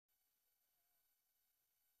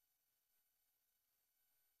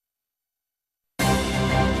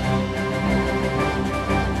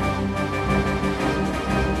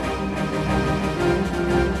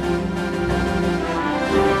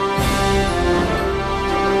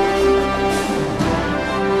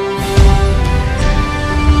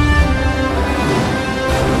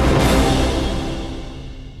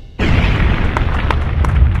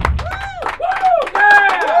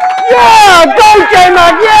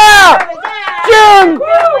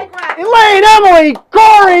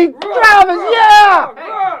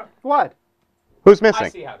What? Who's missing? I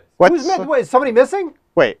see how it is. Who's missing? Wait, is somebody missing?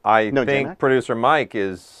 Wait, I no, think J-Mac? producer Mike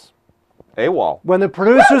is AWOL. When the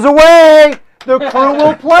producer's away, the crew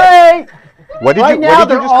will play. What did Right you? now, What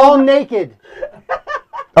did you they're just all call him? naked.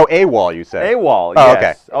 Oh, AWOL. You said. AWOL. Oh,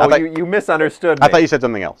 Yes. okay. Oh, you misunderstood me. I thought you said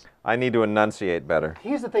something else. I need to enunciate better.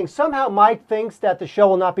 Here's the thing. Somehow Mike thinks that the show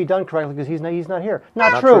will not be done correctly because he's not here.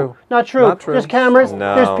 Not, Not true. true. Not true. Not true. There's cameras.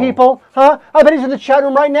 No. There's people. Huh? I bet he's in the chat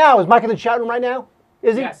room right now. Is Mike in the chat room right now?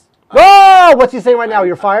 Is he? Yes. Whoa! What's he saying right now?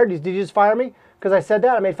 You're fired? Did you just fire me? Because I said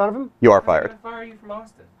that? I made fun of him? You are I'm fired. gonna fire you from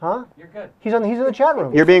Austin. Huh? You're good. He's in the chat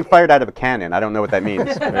room. You're being fired out of a cannon. I don't know what that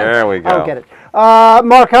means. There we go. I don't get it.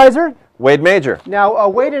 Mark Kaiser. Wade Major. Now,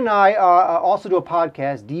 Wade and I also do a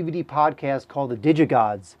podcast, DVD podcast called The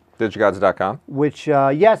Digigods, Digigods.com. which,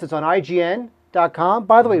 yes, it's on IGN.com.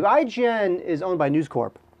 By the way, IGN is owned by News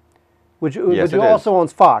Corp, which Yes, it also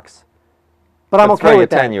owns Fox. But I'm okay with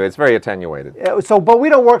that. It's very attenuated. But we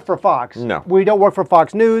don't work for Fox. No. We don't work for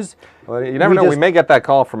Fox News. Well, you never know. We may get that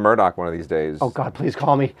call from Murdoch one of these days. Oh, God, please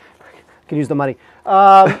call me. I can use the money.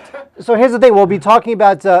 So here's the thing. We'll be talking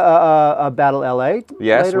about Battle LA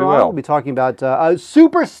Yes, later we on. will. We'll be talking about a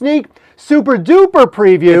super sneak, super duper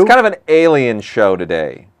preview. It's kind of an alien show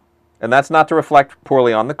today. And that's not to reflect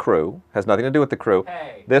poorly on the crew. Has nothing to do with the crew.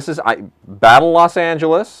 Hey. This is Battle Los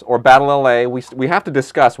Angeles or Battle LA. We have to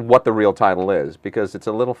discuss what the real title is because it's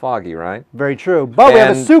a little foggy, right? Very true. But we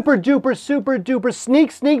have a And- super duper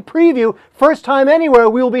sneak preview. First time anywhere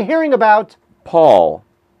we will be hearing about. Paul.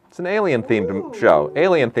 It's an alien-themed show.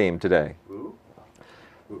 Alien-themed today.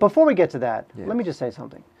 Before we get to that, let me just say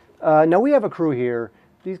something. Now we have a crew here.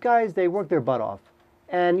 These guys, they work their butt off.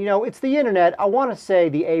 And, you know, it's the internet. I want to say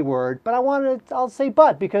the A word, but I'll say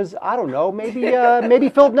but because, I don't know, maybe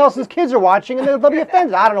Philip Nelson's kids are watching and they'll be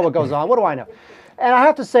offended. I don't know what goes on. What do I know? And I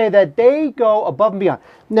have to say that they go above and beyond.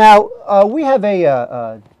 Now, we have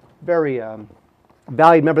a very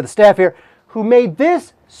valued member of the staff here who made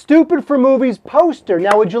this Stupid for Movies poster.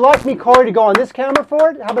 Now, would you like me, Corey, to go on this camera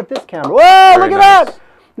for it? How about this camera? Whoa, look at that!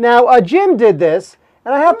 Now, Jim did this,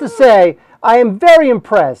 and I have to say, I am very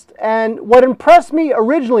impressed. And what impressed me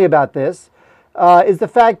originally about this is the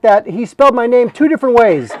fact that he spelled my name 2 different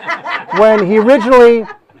ways when he originally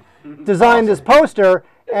designed this poster,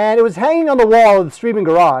 and it was hanging on the wall of the streaming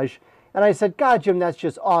garage. And I said, God, Jim, that's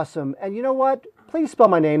just awesome. And you know what? Please spell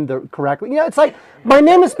my name correctly. You know, it's like my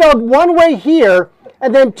name is spelled one way here,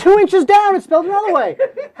 and then 2 inches down it's spelled another way.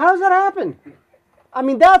 How does that happen? I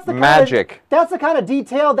mean, that's the magic. That's the kind of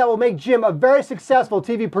detail that will make Jim a very successful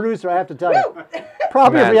TV producer. I have to tell you, Magic.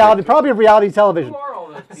 probably of reality television. Who are all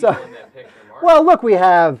those people in that picture, Mark? Well, look, we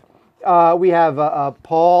have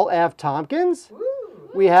Paul F. Tompkins.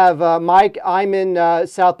 We have Mike. I'm in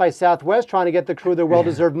South by Southwest trying to get the crew their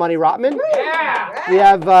well-deserved money. Rotman. Yeah! We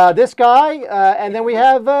have this guy, and then we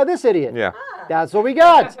have this idiot. Yeah. That's what we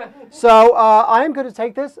got. So I'm going to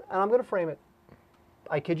take this and I'm going to frame it.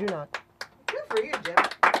 I kid you not. Good for you, Jim.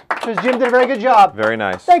 Because Jim did a very good job. Very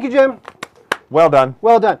nice. Thank you, Jim. Well done.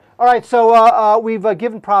 Well done. All right, so we've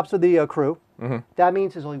given props to the crew. Mm-hmm. That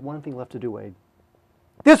means there's only one thing left to do, Wade.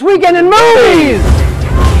 This weekend in movies!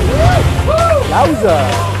 Yowza!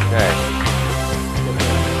 Okay.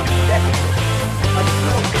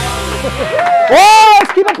 Whoa,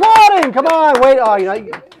 let's keep applauding! Come on, Wade. Oh, you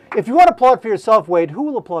know, if you want to applaud for yourself, Wade, who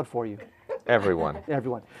will applaud for you? Everyone.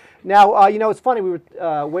 Everyone. Now, you know, it's funny.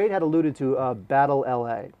 Wade had alluded to Battle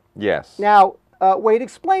LA. Yes. Now, Wade,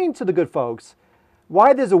 explain to the good folks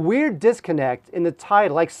why there's a weird disconnect in the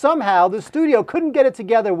title. Like somehow the studio couldn't get it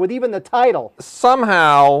together with even the title.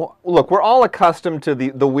 Somehow, look, we're all accustomed to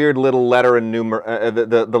the weird little letter and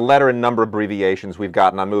the letter and number abbreviations we've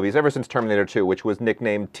gotten on movies ever since Terminator 2, which was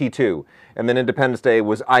nicknamed T2, and then Independence Day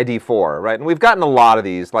was ID4, right? And we've gotten a lot of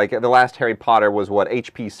these. Like the last Harry Potter was what,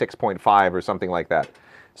 HP 6.5 or something like that.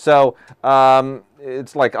 So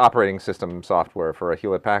it's like operating system software for a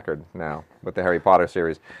Hewlett-Packard now with the Harry Potter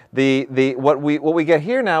series. What we get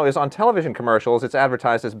here now is on television commercials. It's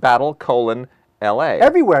advertised as Battle: LA.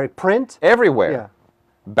 Everywhere, print. Everywhere. Yeah.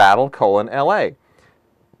 Battle: LA.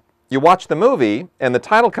 You watch the movie and the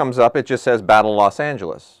title comes up. It just says Battle Los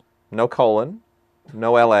Angeles. No colon,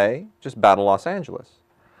 no LA, just Battle Los Angeles.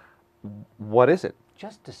 What is it?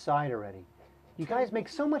 Just decide already. You guys make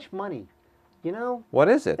so much money. You know? What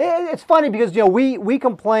is it? It's funny because, you know, we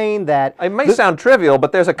complain that... It may sound trivial,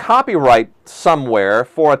 but there's a copyright somewhere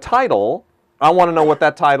for a title. I want to know what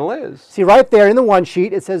that title is. See, right there in the one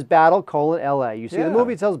sheet, it says Battle: LA. You see Yeah. the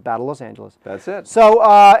movie, it says Battle Los Angeles. That's it. So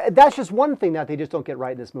that's just one thing that they just don't get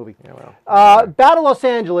right in this movie. Yeah, well. Battle Los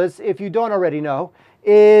Angeles, if you don't already know,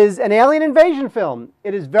 is an alien invasion film.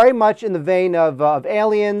 It is very much in the vein of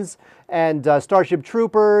Aliens and Starship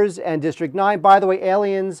Troopers and District 9. By the way,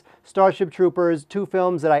 Aliens, Starship Troopers, two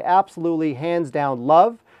films that I absolutely, hands down,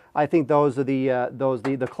 love. I think those are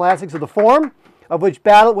the classics of the form, of which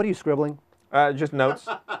Battle... What are you scribbling? Just notes.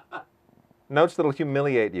 Notes that'll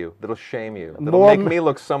humiliate you, that'll shame you, that'll make me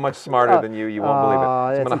look so much smarter than you, you won't believe it.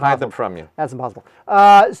 So I'm going to hide them from you. That's impossible.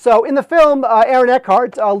 So in the film, Aaron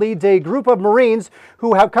Eckhart leads a group of Marines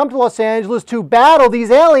who have come to Los Angeles to battle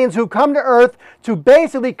these aliens who come to Earth to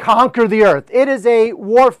basically conquer the Earth. It is a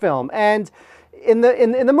war film, and in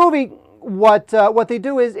the movie, what they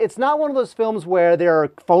do is, it's not one of those films where there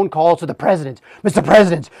are phone calls to the president. Mr.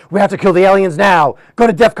 President, we have to kill the aliens now. Go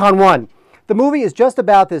to DEFCON 1. The movie is just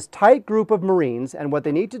about this tight group of Marines, and what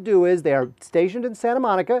they need to do is they are stationed in Santa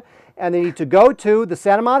Monica, and they need to go to the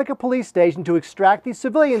Santa Monica police station to extract these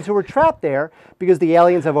civilians who are trapped there because the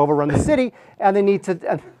aliens have overrun the city, and they need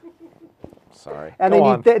to... Sorry. And they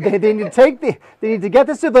need to get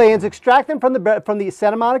the civilians, extract them from the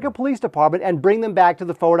Santa Monica Police Department, and bring them back to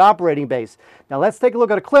the forward operating base. Now let's take a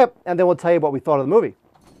look at a clip, and then we'll tell you what we thought of the movie.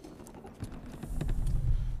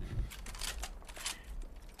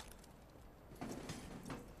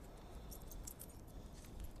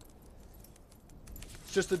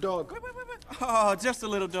 It's just a dog. Wait. Oh, just a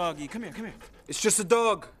little doggy. Come here. It's just a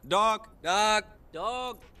dog. Dog.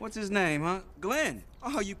 What's his name, huh? Glenn.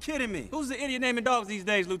 Oh, you kidding me? Who's the idiot naming dogs these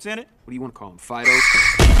days, Lieutenant? What do you want to call him? Fido? Watch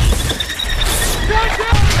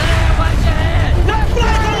your head! That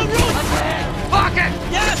flag on the roof! Watch your head! Fuck it!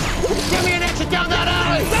 Yes! Give me an exit down that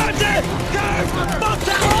alley! Sergeant! Guard! Fuck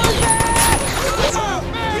that!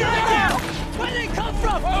 Where did they come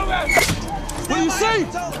from? What do you say?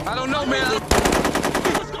 I don't know, man.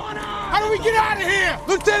 What's going on? How do we get out of here?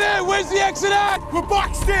 Lieutenant, where's the exit at? We're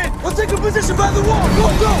boxed in. We'll take a position by the wall.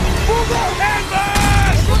 Go! Move out! Ambush!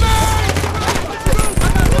 Come on!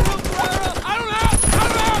 I don't know!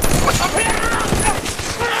 Up here!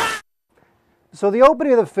 So the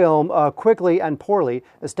opening of the film, quickly and poorly,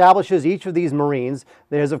 establishes each of these Marines.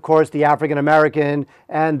 There's, of course, the African-American,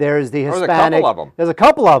 and there's the Hispanic. There's a couple of them. There's a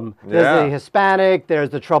couple of them. Yeah. There's the Hispanic, there's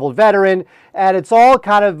the troubled veteran, and it's all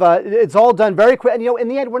kind of, it's all done very quick. And, you know, in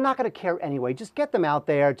the end, we're not going to care anyway. Just get them out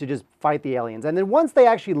there to just fight the aliens. And then once they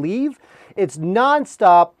actually leave, it's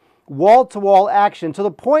nonstop, wall-to-wall action to the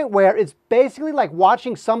point where it's basically like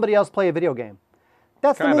watching somebody else play a video game.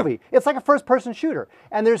 That's the movie. It's like a first-person shooter.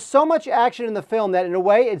 And there's so much action in the film that, in a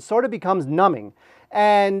way, it sort of becomes numbing.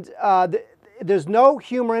 And there's no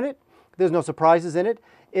humor in it. There's no surprises in it.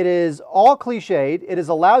 It is all cliched. It is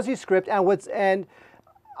a lousy script. And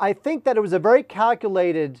I think that it was a very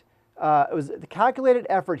calculated,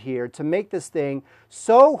 effort here to make this thing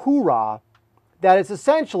so hoorah that it's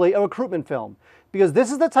essentially a recruitment film. Because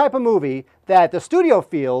this is the type of movie that the studio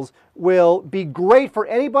feels will be great for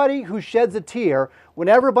anybody who sheds a tear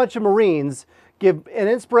whenever a bunch of Marines give an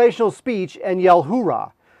inspirational speech and yell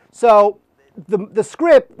hoorah. So the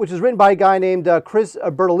script, which is written by a guy named Chris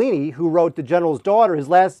Bertolini, who wrote The General's Daughter, his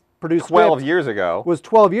last produced 12 script years ago. was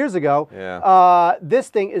 12 years ago. Yeah. This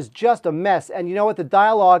thing is just a mess. And you know what? The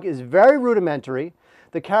dialogue is very rudimentary.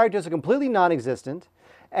 The characters are completely non-existent.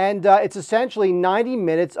 And it's essentially 90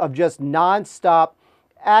 minutes of just non-stop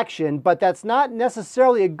action, but that's not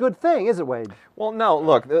necessarily a good thing, is it, Wade? Well, no,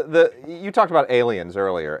 look, you talked about Aliens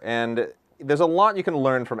earlier, and there's a lot you can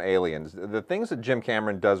learn from Aliens. The things that Jim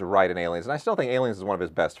Cameron does right in Aliens, and I still think Aliens is one of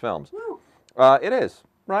his best films. It is,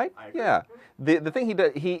 right? Yeah. The thing he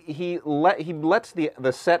does, he lets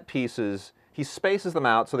the set pieces, he spaces them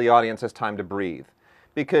out so the audience has time to breathe.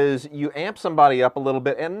 Because you amp somebody up a little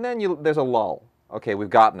bit, and then there's a lull. Okay, we've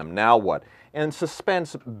gotten them, now what? And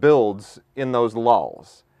suspense builds in those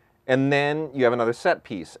lulls. And then you have another set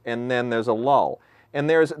piece, and then there's a lull. And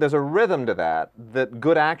there's a rhythm to that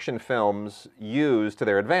good action films use to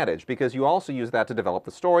their advantage, because you also use that to develop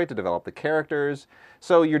the story, to develop the characters.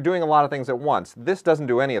 So you're doing a lot of things at once. This doesn't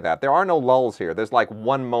do any of that. There are no lulls here. There's like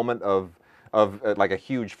one moment of like a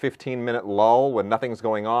huge 15-minute lull when nothing's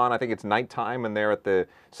going on. I think it's nighttime and they're at the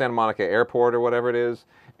Santa Monica airport or whatever it is,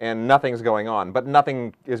 and nothing's going on. But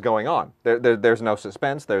nothing is going on. There's no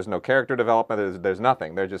suspense, there's no character development, there's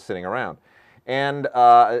nothing. They're just sitting around. And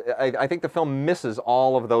I think the film misses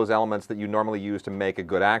all of those elements that you normally use to make a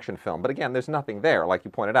good action film. But again, there's nothing there, like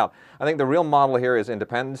you pointed out. I think the real model here is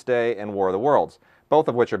Independence Day and War of the Worlds, both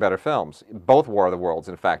of which are better films. Both War of the Worlds,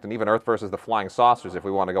 in fact, and even Earth versus the Flying Saucers, if we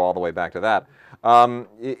want to go all the way back to that.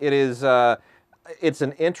 It's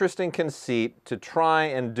an interesting conceit to try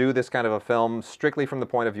and do this kind of a film strictly from the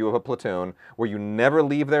point of view of a platoon, where you never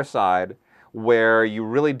leave their side, where you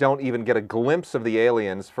really don't even get a glimpse of the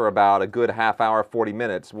aliens for about a good half hour, 40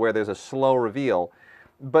 minutes, where there's a slow reveal.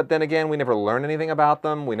 But then again, we never learn anything about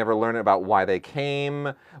them. We never learn about why they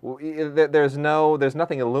came. There's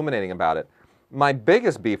nothing illuminating about it. My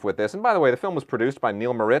biggest beef with this, and by the way, the film was produced by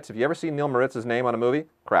Neil Moritz. Have you ever seen Neil Moritz's name on a movie?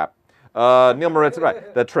 Crap. Neil Moritz,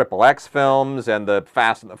 right? The Triple X films and the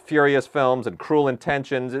Fast and the Furious films and Cruel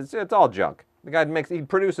Intentions. It's all junk. The guy he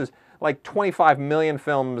produces like 25 million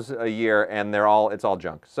films a year, and it's all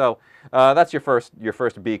junk. So that's your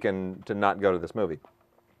first beacon to not go to this movie.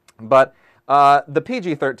 But the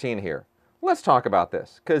PG-13 here. Let's talk about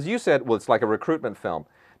this, because you said, well, it's like a recruitment film.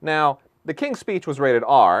 Now, The King's Speech was rated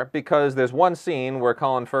R because there's one scene where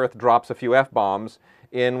Colin Firth drops a few F-bombs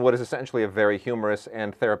in what is essentially a very humorous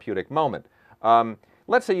and therapeutic moment.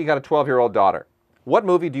 Let's say you got a 12-year-old daughter. What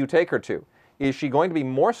movie do you take her to? Is she going to be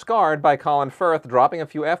more scarred by Colin Firth dropping a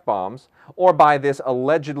few F-bombs, or by this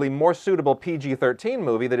allegedly more suitable PG-13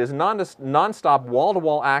 movie that is non-stop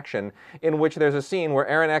wall-to-wall action in which there's a scene where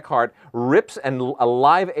Aaron Eckhart rips a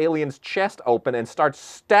live alien's chest open and starts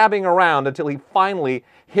stabbing around until he finally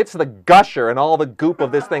hits the gusher and all the goop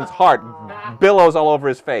of this thing's heart billows all over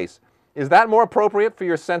his face? Is that more appropriate for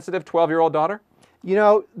your sensitive 12-year-old daughter? You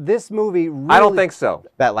know, this movie really... I don't think so.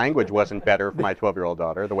 That language wasn't better for my 12-year-old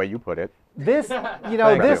daughter, the way you put it. This,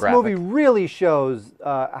 this movie really shows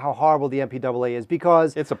how horrible the MPAA is,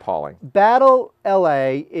 because it's appalling. Battle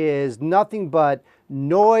LA is nothing but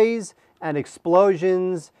noise and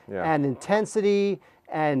explosions and intensity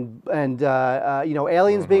and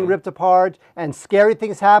aliens being ripped apart and scary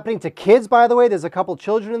things happening to kids. By the way, there's a couple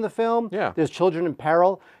children in the film. Yeah. There's children in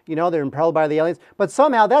peril. They're imperiled by the aliens. But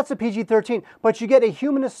somehow that's a PG-13. But you get a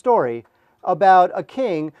humanist story about a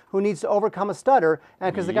king who needs to overcome a stutter,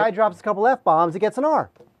 and because the guy drops a couple F-bombs, he gets an R.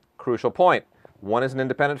 Crucial point. One is an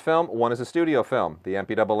independent film, one is a studio film. The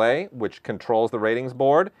MPAA, which controls the ratings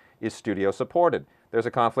board, is studio supported. There's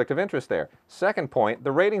a conflict of interest there. Second point,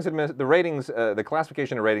 the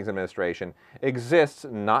classification and ratings administration exists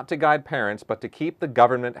not to guide parents, but to keep the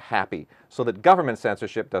government happy, so that government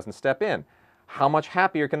censorship doesn't step in. How much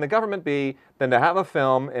happier can the government be than to have a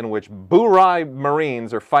film in which Burai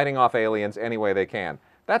Marines are fighting off aliens any way they can?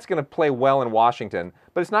 That's going to play well in Washington,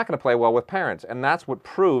 but it's not going to play well with parents, and that's what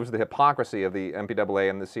proves the hypocrisy of the MPAA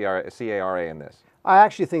and the CARA in this. I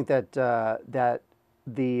actually think that the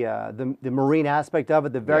Marine aspect of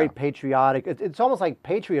it, the very patriotic, it's almost like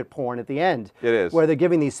patriot porn at the end. It is. Where they're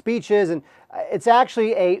giving these speeches, and it's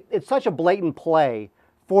actually it's such a blatant play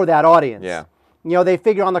for that audience. Yeah. They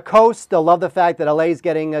figure on the coast, they'll love the fact that LA is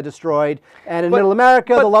getting destroyed, and in Middle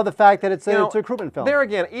America, they'll love the fact that it's a recruitment film. There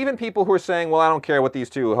again, even people who are saying, well, I don't care what these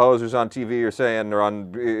two hosers on TV are saying or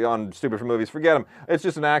on Stupid for Movies, forget them. It's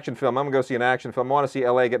just an action film. I'm going to go see an action film. I want to see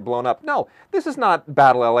LA get blown up. No, this is not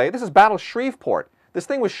Battle LA. This is Battle Shreveport. This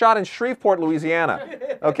thing was shot in Shreveport, Louisiana,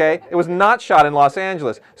 okay? It was not shot in Los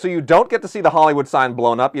Angeles. So you don't get to see the Hollywood sign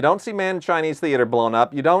blown up. You don't see Man Chinese Theater blown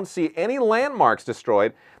up. You don't see any landmarks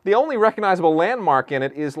destroyed. The only recognizable landmark in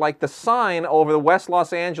it is like the sign over the West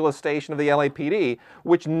Los Angeles station of the LAPD,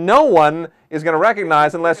 which no one is going to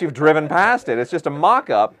recognize unless you've driven past it. It's just a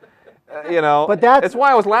mock-up, But that's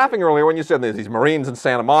why I was laughing earlier when you said there's these Marines in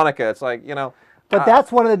Santa Monica. It's like, But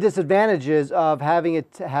that's one of the disadvantages of having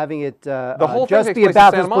it the whole just thing be takes place in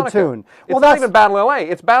about Santa this Monica. platoon. It's not even Battle LA.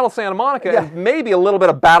 It's Battle Santa Monica and maybe a little bit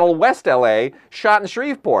of Battle West LA shot in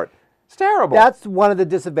Shreveport. It's terrible. That's one of the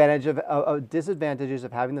disadvantages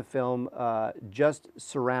of having the film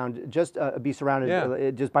be surrounded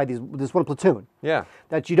just by this one platoon. Yeah.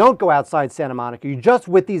 That you don't go outside Santa Monica. You're just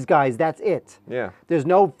with these guys. That's it. Yeah. There's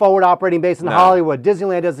no forward operating base in Hollywood.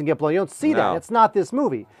 Disneyland doesn't get blown. You don't see that. It's not this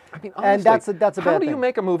movie. I mean, and honestly, that's a bad thing. How do you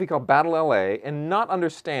make a movie called Battle LA and not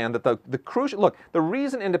understand that the crucial... Look, the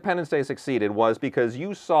reason Independence Day succeeded was because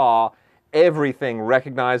you saw everything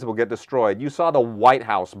recognizable get destroyed. You saw the White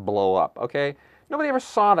House blow up, okay? Nobody ever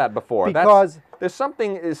saw that before. Because there's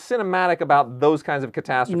something cinematic about those kinds of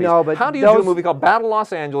catastrophes. No, but how do you do a movie called Battle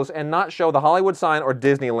Los Angeles and not show the Hollywood sign or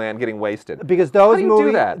Disneyland getting wasted? Because how do you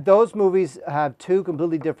do that? Those movies have two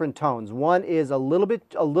completely different tones. One is a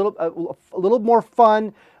little more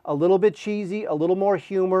fun, a little bit cheesy, a little more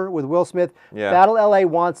humor with Will Smith. Yeah. Battle LA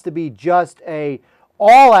wants to be just a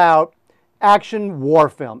all-out action war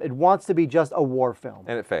film. It wants to be just a war film.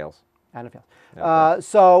 And it fails. And it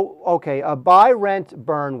fails. Okay, buy, rent,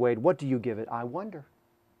 burn, Wade. What do you give it? I wonder.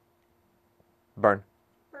 Burn.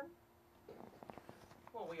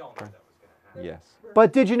 Well, we all knew that was going to happen. Yes.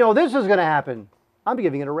 But did you know this was going to happen? I'm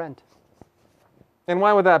giving it a rent. And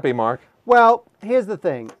why would that be, Mark? Well, here's the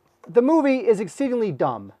thing. The movie is exceedingly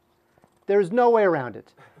dumb. There's no way around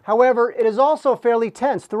it. However, it is also fairly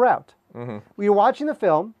tense throughout. You're watching the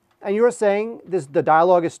film, and you're saying the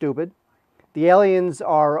dialogue is stupid. The aliens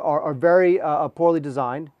are very poorly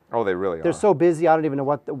designed. Oh, they really are. They're so busy, I don't even know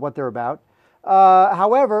what they're about.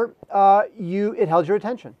 However, it held your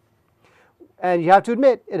attention. And you have to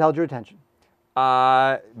admit, it held your attention.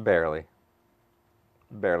 Barely.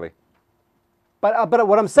 Barely. But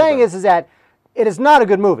what I'm saying is that it is not a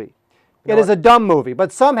good movie. It is a dumb movie.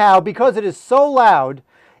 But somehow, because it is so loud,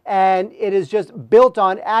 and it is just built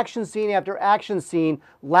on action scene after action scene,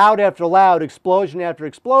 loud after loud, explosion after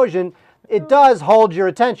explosion, it does hold your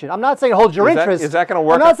attention. I'm not saying it holds your interest. Is that going to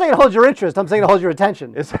work? I'm not saying it holds your interest. I'm saying it holds your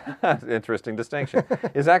attention. Interesting distinction.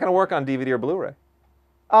 Is that going to work on DVD or Blu-ray?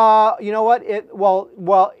 You know what?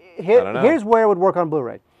 Here's where it would work on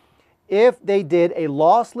Blu-ray. If they did a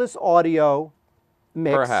lossless audio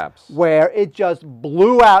mix, perhaps, where it just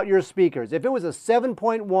blew out your speakers. If it was a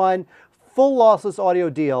 7.1 full lossless audio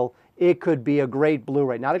deal, it could be a great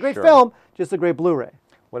Blu-ray. Not a great film, just a great Blu-ray.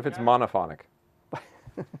 What if it's monophonic?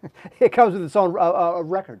 It comes with its own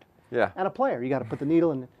record. Yeah. And a player. You got to put the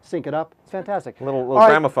needle and sync it up. It's fantastic. Little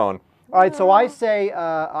gramophone. All right, so I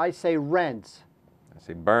say Rent. I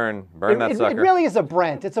say burn that sucker. It really is a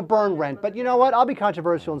Brent. It's a burn Rent. But you know what? I'll be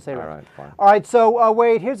controversial and say Rent. All right, fine. All right, so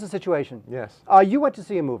Wade, here's the situation. Yes. You went to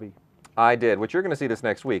see a movie. I did, which you're going to see this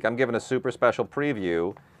next week. I'm giving a super special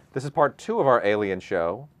preview. This is part 2 of our Alien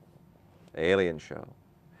show. I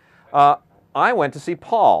went to see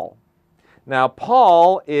Paul. Now,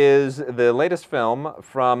 Paul is the latest film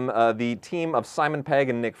from the team of Simon Pegg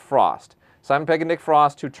and Nick Frost. Simon Pegg and Nick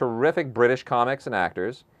Frost, 2 terrific British comics and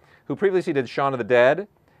actors, who previously did Shaun of the Dead,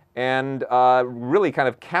 and really kind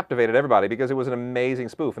of captivated everybody because it was an amazing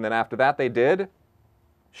spoof. And then after that, they did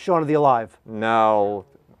Shaun of the Alive. No,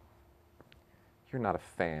 you're not a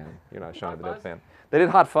fan. You're not a Shaun of the Dead fan. They did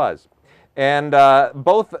Hot Fuzz. And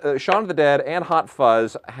both Shaun of the Dead and Hot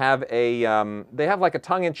Fuzz have they have like a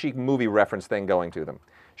tongue-in-cheek movie reference thing going to them.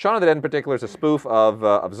 Shaun of the Dead in particular is a spoof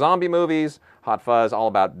of zombie movies. Hot Fuzz, all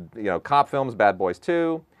about cop films, Bad Boys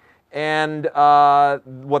 2. And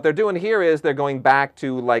what they're doing here is they're going back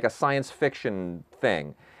to like a science fiction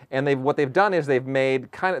thing. And what they've done is they've made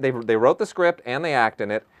they wrote the script and they act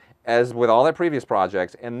in it, as with all their previous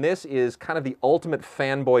projects, and this is kind of the ultimate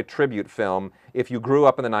fanboy tribute film if you grew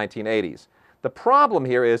up in the 1980s. The problem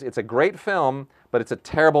here is it's a great film, but it's a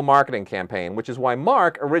terrible marketing campaign, which is why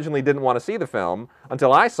Mark originally didn't want to see the film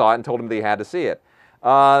until I saw it and told him that he had to see it.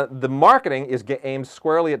 The marketing is aimed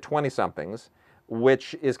squarely at 20-somethings,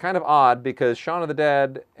 which is kind of odd because Shaun of the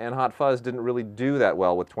Dead and Hot Fuzz didn't really do that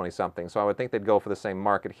well with 20-somethings, so I would think they'd go for the same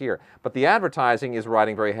market here. But the advertising is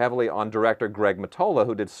riding very heavily on director Greg Mottola,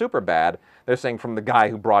 who did Superbad. They're saying from the guy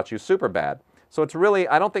who brought you Superbad. So it's really,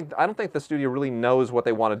 I don't think the studio really knows what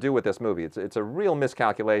they want to do with this movie. It's a real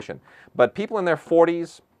miscalculation. But people in their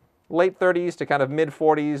 40s, late 30s to kind of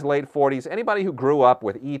mid-40s, late 40s, anybody who grew up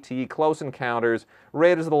with E.T., Close Encounters,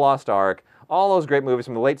 Raiders of the Lost Ark, all those great movies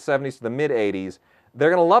from the late 70s to the mid-80s, they're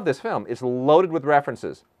going to love this film. It's loaded with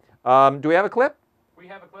references. Do we have a clip? We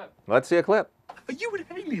have a clip. Let's see a clip. Are you an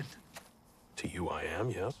alien? To you, I am,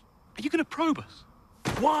 yes. Are you going to probe us?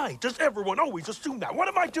 Why does everyone always assume that? What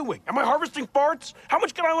am I doing? Am I harvesting farts? How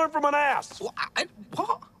much can I learn from an ass? What?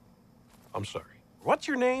 I'm sorry. What's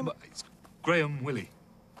your name? It's Graham Willie.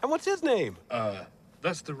 And what's his name?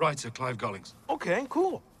 That's the writer, Clive Gollings. Okay,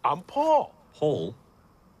 cool. I'm Paul. Paul?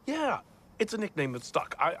 Yeah, it's a nickname that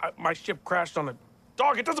stuck. My ship crashed on a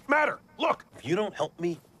dog. It doesn't matter. Look, if you don't help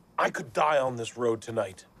me, I could die on this road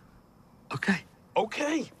tonight. Okay.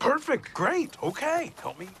 Okay, perfect, great. Okay,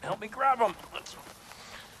 help me grab him.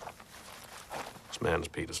 This man's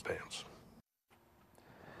peed his pants.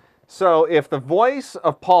 So if the voice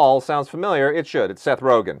of Paul sounds familiar, it should. It's Seth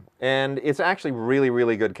Rogen. And it's actually really,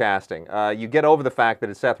 really good casting. You get over the fact that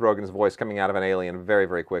it's Seth Rogen's voice coming out of an alien very,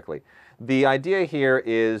 very quickly. The idea here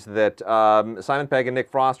is that Simon Pegg and Nick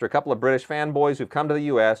Frost are a couple of British fanboys who've come to the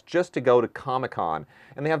U.S. just to go to Comic-Con.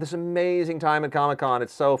 And they have this amazing time at Comic-Con.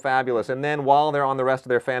 It's so fabulous. And then while they're on the rest of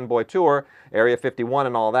their fanboy tour, Area 51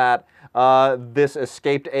 and all that, this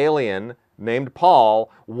escaped alien named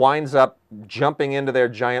Paul winds up jumping into their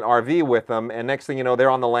giant RV with them, and next thing you know, they're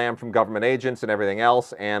on the lam from government agents and everything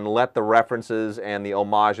else, and let the references and the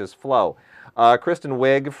homages flow. Kristen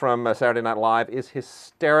Wiig from Saturday Night Live is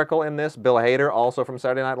hysterical in this. Bill Hader, also from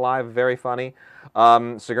Saturday Night Live, very funny.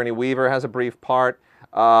 Sigourney Weaver has a brief part.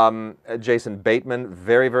 Jason Bateman,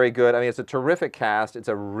 very, very good. I mean, it's a terrific cast. It's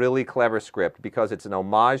a really clever script because it's an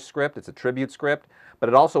homage script, it's a tribute script, but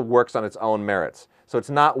it also works on its own merits. So it's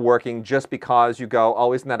not working just because you go,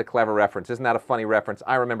 oh, isn't that a clever reference? Isn't that a funny reference?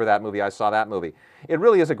 I remember that movie. I saw that movie. It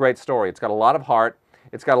really is a great story. It's got a lot of heart.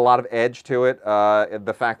 It's got a lot of edge to it.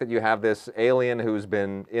 The fact that you have this alien who's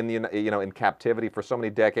been in in captivity for so many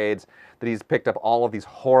decades, that he's picked up all of these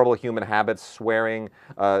horrible human habits: swearing,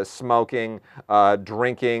 smoking,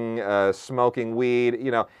 drinking, smoking weed.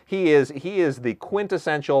 He is the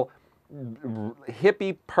quintessential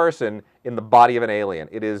hippie person in the body of an alien.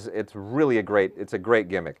 It's really a great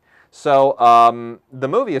gimmick. So the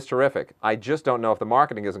movie is terrific. I just don't know if the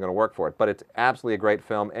marketing isn't going to work for it, but it's absolutely a great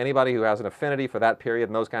film. Anybody who has an affinity for that period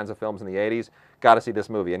and those kinds of films in the 80s, got to see this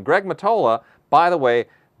movie. And Greg Mottola, by the way,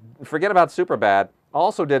 forget about Superbad,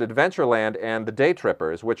 also did Adventureland and The Day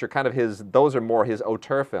Trippers, which are kind of those are more his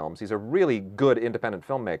auteur films. He's a really good independent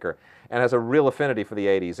filmmaker and has a real affinity for the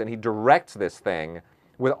 80s, and he directs this thing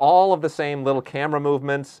with all of the same little camera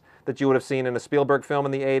movements that you would have seen in a Spielberg film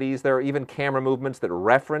in the 80s. There are even camera movements that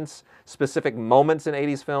reference specific moments in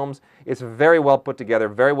 80s films. It's very well put together,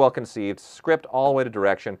 very well conceived, script all the way to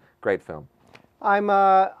direction. Great film. I'm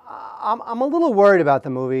a little worried about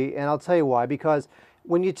the movie, and I'll tell you why. Because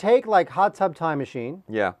when you take like Hot Tub Time Machine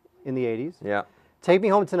in the 80s, Take Me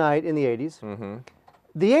Home Tonight in the 80s,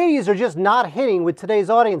 the 80s are just not hitting with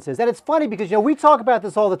today's audiences. And it's funny because, we talk about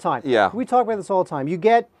this all the time. We talk about this all the time. You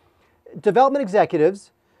get development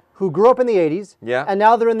executives who grew up in the 80s, and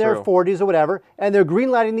now they're in their 40s or whatever, and they're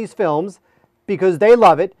greenlighting these films because they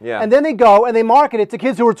love it, and then they go and they market it to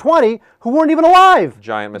kids who are 20 who weren't even alive.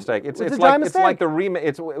 Giant mistake. It's a like giant mistake. It's like the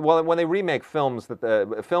remake. When they remake films that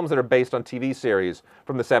are based on TV series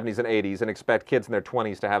from the 70s and 80s and expect kids in their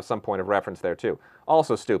 20s to have some point of reference there too.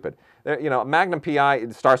 Also stupid. Magnum PI,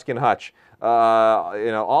 Starsky and Hutch.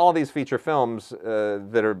 All of these feature films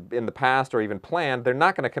that are in the past or even planned, they're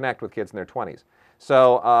not going to connect with kids in their 20s.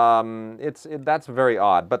 So that's very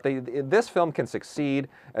odd. But this film can succeed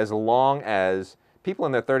as long as people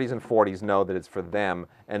in their 30s and 40s know that it's for them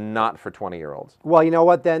and not for 20-year-olds. Well, you know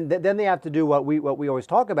what? Then they have to do what we always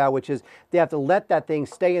talk about, which is they have to let that thing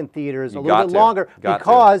stay in theaters a little bit longer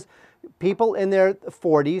because people in their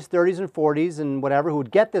 40s, 30s and 40s and whatever who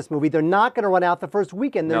would get this movie, they're not going to run out the first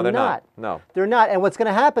weekend. They're not. No, they're not. And what's going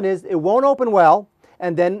to happen is it won't open well.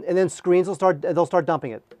 And then screens will start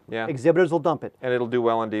dumping it. Yeah. Exhibitors will dump it. And it'll do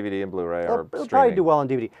well on DVD and Blu-ray or It'll streaming. probably do well on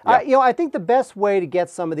DVD. I think the best way to get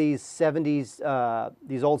some of these 70s,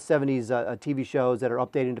 these old 70s TV shows that are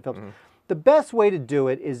updated into films, the best way to do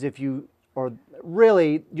it is or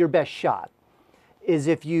really your best shot, is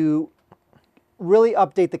if you really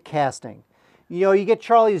update the casting. You get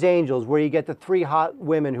Charlie's Angels, where you get the 3 hot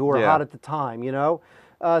women who were hot at the time,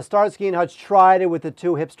 Starsky and Hutch tried it with the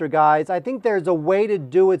 2 hipster guys. I think there's a way to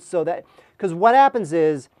do it so that, because what happens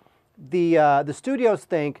is the studios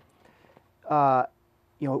think,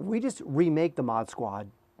 we just remake the Mod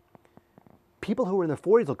Squad. People who are in their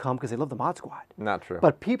 40s will come because they love the Mod Squad. Not true.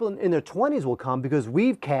 But people in their 20s will come because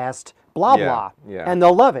we've cast blah blah, yeah. and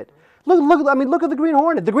they'll love it. Look at the Green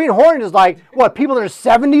Hornet. The Green Hornet is like, what, people in their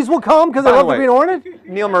 70s will come because they love the Green Hornet?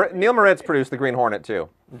 Neil Moritz produced the Green Hornet too.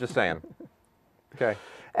 I'm just saying. Okay.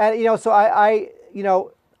 And so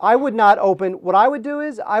I would not open. What I would do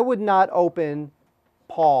is I would not open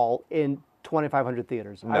Paul in 2,500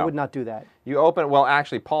 theaters. No. I would not do that. Well,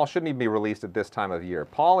 actually, Paul shouldn't even be released at this time of year.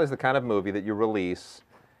 Paul is the kind of movie that you release.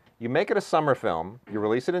 You make it a summer film. You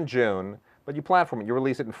release it in June, but you platform it. You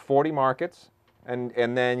release it in 40 markets, and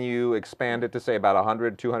then you expand it to say about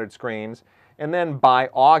 100, 200 screens, and then by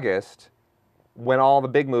August, when all the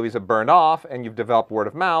big movies have burned off and you've developed word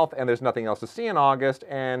of mouth and there's nothing else to see in August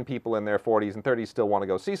and people in their 40s and 30s still want to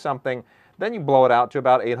go see something, then you blow it out to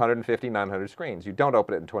about 850, 900 screens. You don't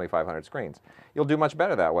open it in 2,500 screens. You'll do much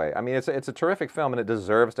better that way. I mean, it's a terrific film and it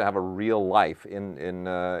deserves to have a real life in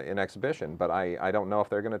exhibition, but I don't know if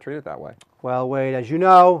they're going to treat it that way. Well, Wade, as you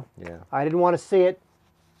know, I didn't want to see it.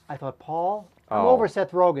 I thought, Paul, I'm over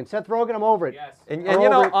Seth Rogen. Seth Rogen, I'm over it. Yes. And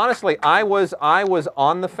honestly, I was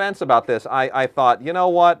on the fence about this. I thought, you know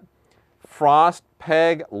what? Frost,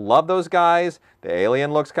 Pegg, love those guys. The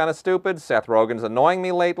alien looks kind of stupid. Seth Rogen's annoying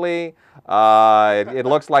me lately. It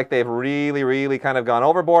looks like they've really, really kind of gone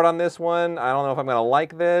overboard on this one. I don't know if I'm going to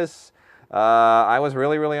like this. I was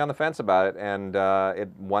really, really on the fence about it, and it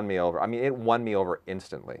won me over. I mean, it won me over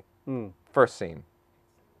instantly. First scene.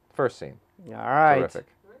 All right. Terrific.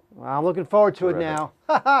 Well, I'm looking forward to it now.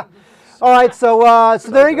 All right, so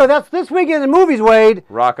there you go. That's this weekend in movies, Wade.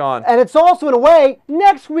 Rock on. And it's also, in a way,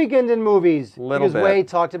 next weekend in movies. Little bit. Because Wade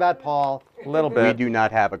taled about Paul. Little bit. We do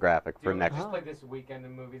not have a graphic for next. Just play this weekend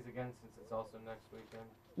in movies again, since it's also next weekend.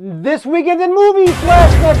 This weekend in movies /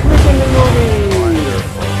 next weekend in movies.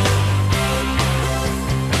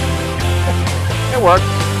 It works.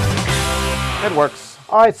 It works.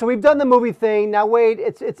 All right, so we've done the movie thing. Now, Wade,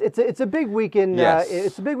 it's a big weekend. Yes.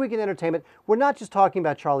 It's a big weekend entertainment. We're not just talking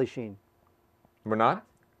about Charlie Sheen. We're not?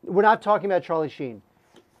 We're not talking about Charlie Sheen.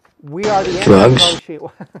 We are the Drugs. Charlie Sheen.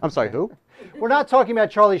 I'm sorry, who? We're not talking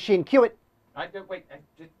about Charlie Sheen. Cue it. Wait,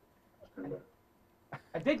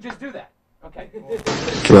 I did just do that. Okay.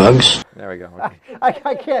 Drugs. There we go. Okay.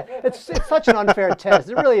 I can't. It's such an unfair test.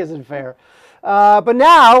 It really isn't fair. But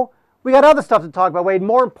now we got other stuff to talk about, Wade.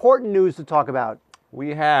 More important news to talk about.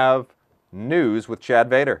 We have news with Chad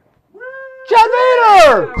Vader. Chad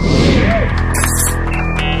Vader!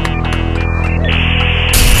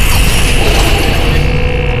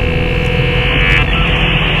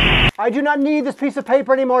 I do not need this piece of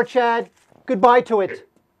paper anymore, Chad. Goodbye to it.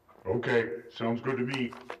 Okay, sounds good to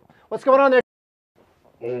me. What's going on there?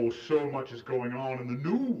 Oh, so much is going on in the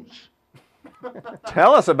news.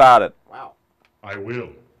 Tell us about it. Wow. I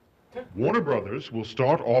will. Warner Brothers will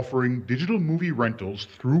start offering digital movie rentals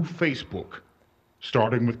through Facebook,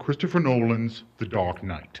 starting with Christopher Nolan's The Dark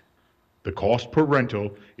Knight. The cost per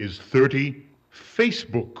rental is 30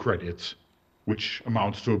 Facebook credits, which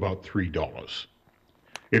amounts to about $3.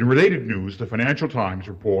 In related news, the Financial Times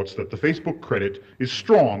reports that the Facebook credit is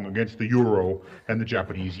strong against the euro and the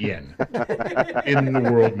Japanese yen in the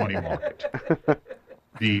world money market.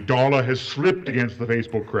 The dollar has slipped against the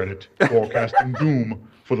Facebook credit, forecasting doom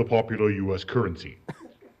for the popular U.S. currency.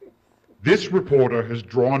 This reporter has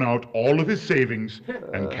drawn out all of his savings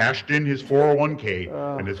and cashed in his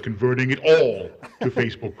 401k and is converting it all to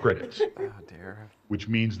Facebook credits. Oh, dear. Which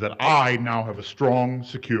means that I now have a strong,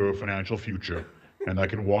 secure financial future, and I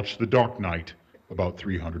can watch The Dark Knight about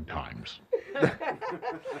 300 times.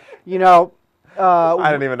 You know,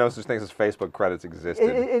 I didn't even know such things as Facebook credits existed.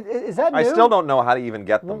 is that new? I still don't know how to even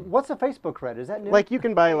get them. What's a Facebook credit? Is that new? Like you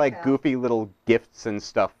can buy like goofy little gifts and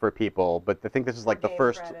stuff for people, but I think this is like the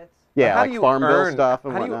first. Credits. Yeah, How like do you farm bill earn, stuff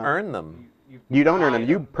and How do you whatnot. earn them? You don't earn them.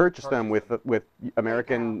 You purchase them with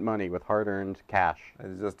American money, with hard-earned cash.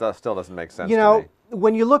 It just still doesn't make sense you to know, me.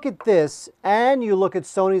 when you look at this and you look at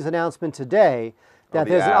Sony's announcement today, that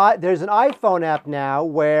the app. there's an iPhone app now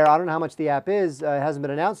where, I don't know how much the app is, it hasn't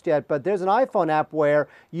been announced yet, but there's an iPhone app where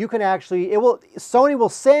you can actually, Sony will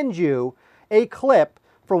send you a clip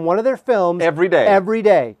from one of their films Every day. Every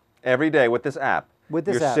day. Every day with this app. With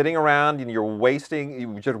this you're app. sitting around and you're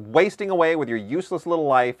just wasting away with your useless little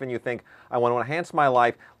life, and you think, I want to enhance my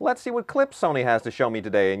life. Let's see what clips Sony has to show me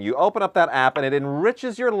today. And you open up that app and it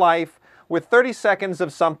enriches your life with 30 seconds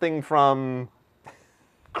of something from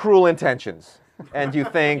Cruel Intentions. And you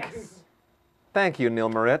think, thank you, Neil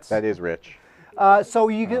Moritz. That is rich. So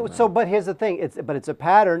you can, but here's the thing, it's a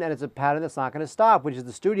pattern, and it's a pattern that's not going to stop, which is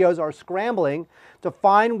the studios are scrambling to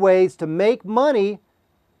find ways to make money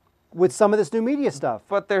with some of this new media stuff.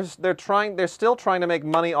 But they're still trying to make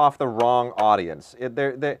money off the wrong audience.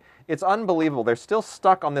 It's unbelievable. They're still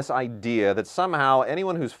stuck on this idea that somehow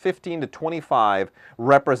anyone who's 15 to 25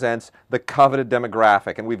 represents the coveted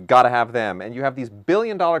demographic, and we've got to have them. And you have these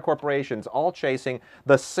billion-dollar corporations all chasing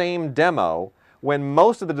the same demo when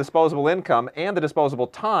most of the disposable income and the disposable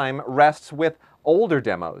time rests with older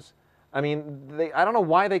demos. I mean, I don't know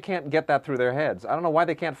why they can't get that through their heads. I don't know why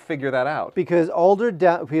they can't figure that out. Because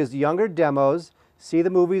younger demos see the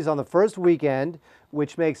movies on the first weekend,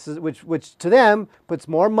 which to them puts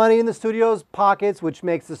more money in the studio's pockets, which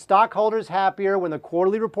makes the stockholders happier when the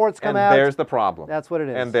quarterly reports come out. And there's the problem. That's what it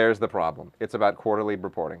is. And there's the problem. It's about quarterly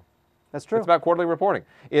reporting. That's true. It's about quarterly reporting.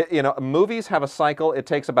 Movies have a cycle. It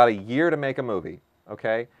takes about a year to make a movie,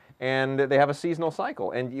 okay? And they have a seasonal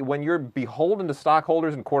cycle. And when you're beholden to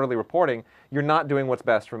stockholders and quarterly reporting, you're not doing what's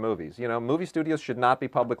best for movies. You know, movie studios should not be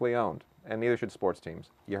publicly owned, and neither should sports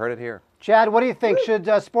teams. You heard it here. Chad, what do you think? Should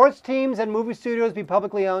sports teams and movie studios be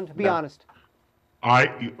publicly owned? Be honest.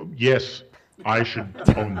 Yes, I should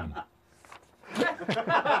own them. All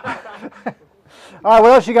right,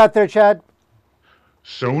 what else you got there, Chad?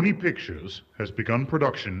 Sony Pictures has begun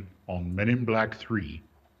production on Men in Black 3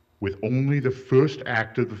 with only the first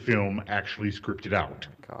act of the film actually scripted out.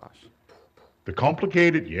 Gosh. The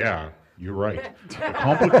complicated, yeah, you're right. The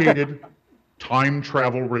complicated time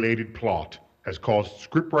travel related plot has caused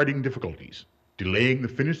scriptwriting difficulties, delaying the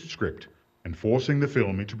finished script and forcing the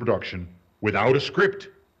film into production without a script.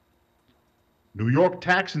 New York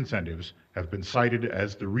tax incentives have been cited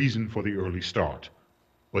as the reason for the early start,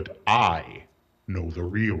 but I know the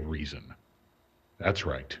real reason. That's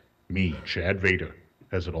right, me, Chad Vader,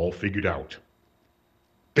 has it all figured out.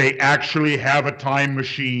 They actually have a time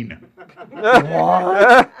machine.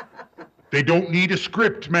 What? They don't need a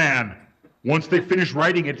script, man. Once they finish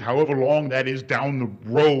writing it, however long that is down the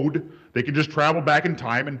road, they can just travel back in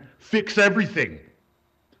time and fix everything.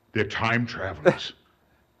 They're time travelers.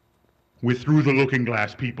 We're through the looking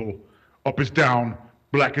glass, people. Up is down,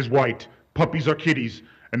 black is white, puppies are kitties,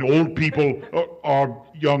 and old people are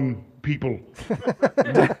young people.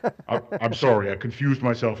 I'm sorry, I confused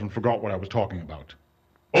myself and forgot what I was talking about.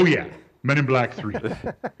 Oh yeah, Men in Black 3.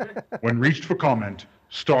 When reached for comment,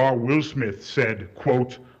 star Will Smith said,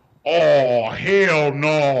 quote, "Oh, hell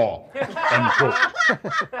no," unquote.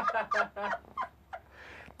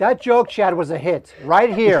 That joke, Chad, was a hit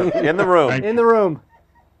right here In the room. in the room.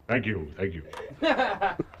 Thank you, thank you.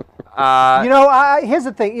 Here's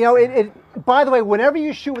the thing. By the way, whenever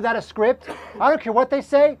you shoot without a script, I don't care what they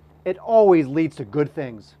say, it always leads to good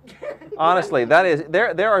things. Honestly, that is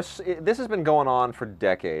this has been going on for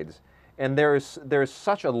decades, and there's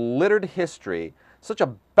such a littered history, such a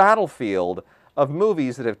battlefield of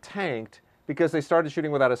movies that have tanked because they started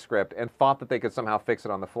shooting without a script and thought that they could somehow fix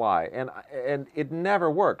it on the fly, and it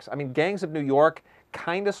never works. I mean, Gangs of New York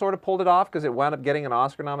kind of sort of pulled it off because it wound up getting an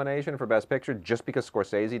Oscar nomination for Best Picture just because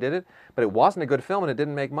Scorsese did it, but it wasn't a good film and it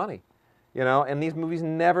didn't make money. And these movies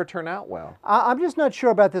never turn out well. I'm just not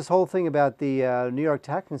sure about this whole thing about the New York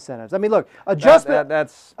tax incentives. I mean, look,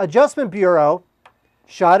 Adjustment Bureau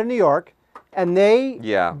shot in New York, and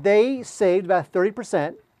they saved about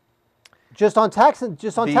 30% just on tax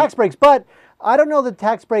breaks. But I don't know that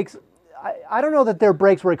tax breaks. I don't know that their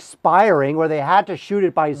breaks were expiring or they had to shoot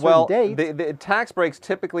it by a certain date. The tax breaks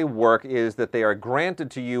typically work is that they are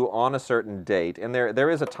granted to you on a certain date, and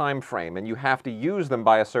there is a time frame, and you have to use them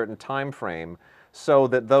by a certain time frame so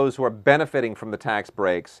that those who are benefiting from the tax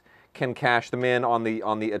breaks can cash them in on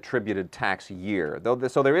the attributed tax year.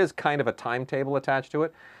 So there is kind of a timetable attached to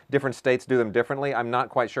it. Different states do them differently. I'm not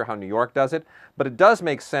quite sure how New York does it, but it does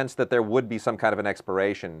make sense that there would be some kind of an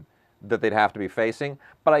expiration that they'd have to be facing,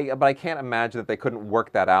 but I can't imagine that they couldn't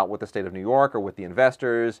work that out with the state of New York or with the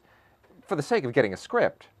investors for the sake of getting a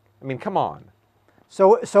script. I mean, come on.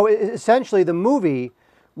 So essentially the movie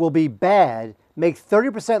will be bad, make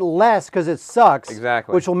 30% less because it sucks,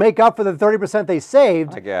 exactly, which will make up for the 30% they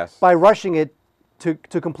saved, I guess, by rushing it to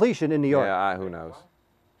completion in New York. Yeah, who knows?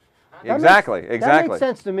 Exactly. That makes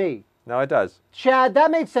sense to me. No, it does. Chad, that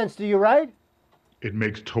makes sense to you, right? It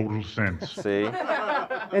makes total sense. See?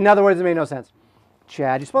 In other words, it made no sense.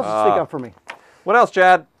 Chad, you're supposed to speak up for me. What else,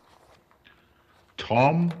 Chad?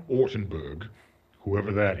 Tom Ortenberg,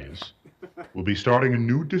 whoever that is, will be starting a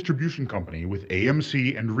new distribution company with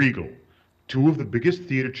AMC and Regal, two of the biggest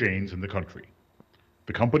theater chains in the country.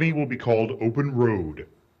 The company will be called Open Road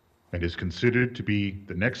and is considered to be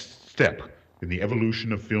the next step in the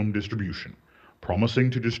evolution of film distribution,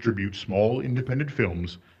 promising to distribute small independent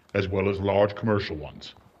films as well as large commercial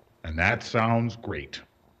ones. And that sounds great.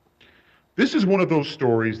 This is one of those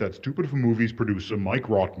stories that Stupid for Movies producer Mike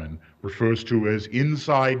Rotman refers to as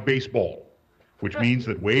inside baseball, which means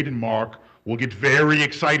that Wade and Mark will get very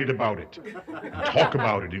excited about it and talk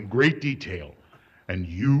about it in great detail, and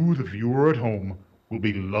you, the viewer at home, will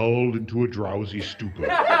be lulled into a drowsy stupor.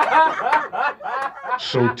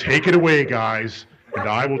 So take it away, guys, and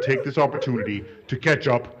I will take this opportunity to catch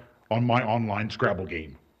up on my online Scrabble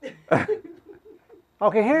game.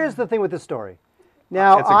 Okay, here's the thing with this story.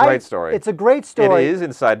 Now, it's a great story. It's a great story. It is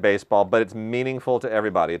inside baseball, but it's meaningful to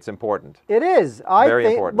everybody. It's important. It is. Very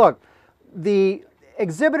important. Look, the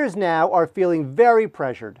exhibitors now are feeling very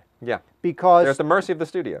pressured. Yeah. Because they're at the mercy of the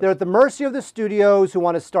studios. They're at the mercy of the studios who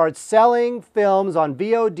want to start selling films on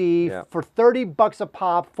VOD for $30 a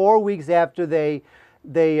pop 4 weeks after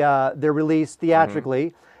they're released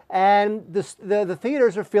theatrically. And the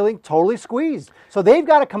theaters are feeling totally squeezed. So they've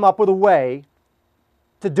got to come up with a way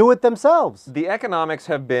to do it themselves. The economics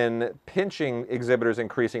have been pinching exhibitors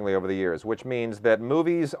increasingly over the years, which means that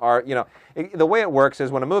movies are, the way it works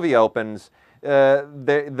is when a movie opens,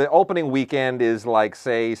 the opening weekend is like,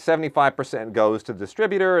 say, 75% goes to the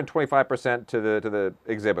distributor and 25% to the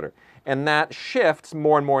exhibitor. And that shifts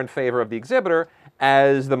more and more in favor of the exhibitor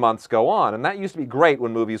as the months go on. And that used to be great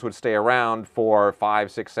when movies would stay around for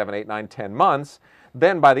 5, 6, 7, 8, 9, 10 months.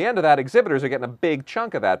 Then by the end of that, exhibitors are getting a big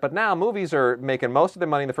chunk of that. But now movies are making most of their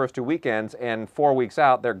money in the first 2 weekends, and 4 weeks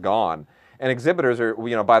out, they're gone. And exhibitors are,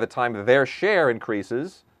 by the time their share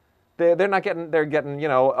increases, they're getting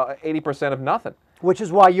 80% of nothing. Which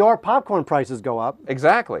is why your popcorn prices go up.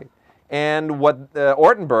 Exactly. And what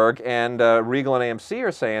Ortenberg and Regal and AMC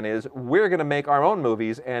are saying is, we're going to make our own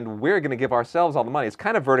movies and we're going to give ourselves all the money. It's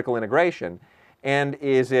kind of vertical integration. And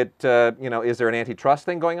is it, is there an antitrust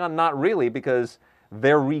thing going on? Not really, because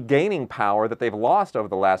they're regaining power that they've lost over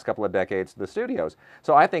the last couple of decades to the studios.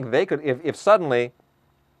 So I think they could, if suddenly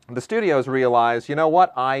the studios realize, you know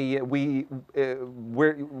what, why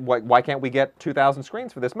can't we get 2,000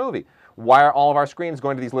 screens for this movie? Why are all of our screens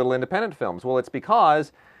going to these little independent films? Well, it's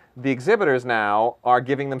because The exhibitors now are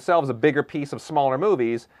giving themselves a bigger piece of smaller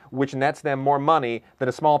movies, which nets them more money than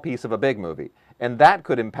a small piece of a big movie. And that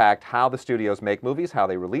could impact how the studios make movies, how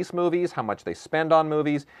they release movies, how much they spend on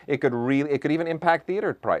movies. It could even impact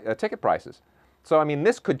theater ticket prices. So, I mean,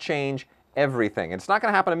 this could change everything. It's not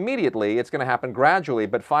going to happen immediately. It's going to happen gradually.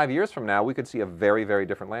 But 5 years from now, we could see a very, very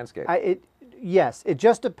different landscape. Yes, it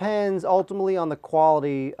just depends ultimately on the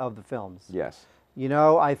quality of the films. Yes. You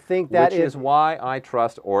know, I think that Which is why I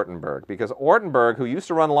trust Ortenberg, because Ortenberg, who used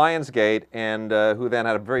to run Lionsgate and who then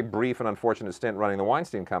had a very brief and unfortunate stint running the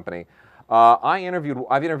Weinstein Company, I've interviewed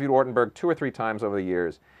Ortenberg 2 or 3 times over the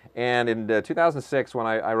years. And in 2006, when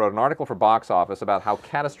I wrote an article for Box Office about how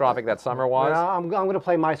catastrophic that summer was. Well, I'm going to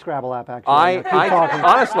play my Scrabble app,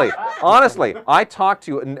 actually. Honestly, I talked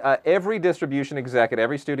to every distribution exec at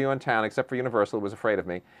every studio in town except for Universal, who was afraid of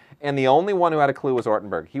me. And the only one who had a clue was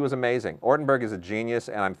Ortenberg. He was amazing. Ortenberg is a genius,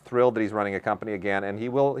 and I'm thrilled that he's running a company again, and he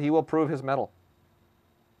will prove his mettle.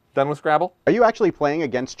 Done with Scrabble? Are you actually playing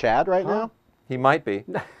against Chad right now? He might be.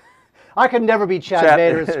 I could never beat Chad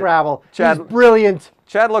Vader at Scrabble. Chad, he's brilliant.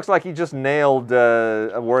 Chad looks like he just nailed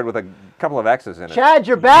a word with a couple of X's in it. Chad,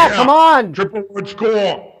 you're back. Come on. Triple word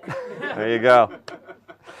score. There you go.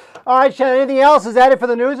 All right, Chad, anything else? Is that it for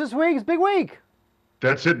the news this week? It's a big week.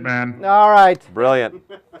 That's it, man. All right. Brilliant.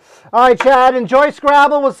 All right, Chad, enjoy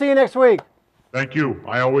Scrabble. We'll see you next week. Thank you.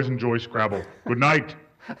 I always enjoy Scrabble. Good night.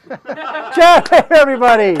 Chad,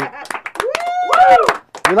 everybody.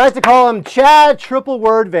 We like to call him Chad Triple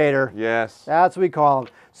Word Vader. Yes. That's what we call him.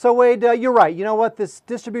 So, Wade, you're right. You know what? This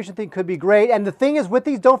distribution thing could be great. And the thing is, with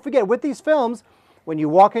these, don't forget, with these films, when you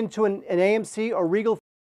walk into an AMC or Regal,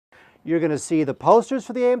 you're going to see the posters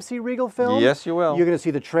for the AMC Regal film. Yes, you will. You're going to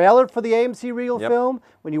see the trailer for the AMC Regal film.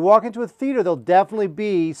 When you walk into a theater, there'll definitely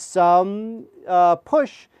be some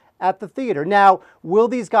push at the theater. Now, will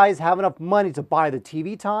these guys have enough money to buy the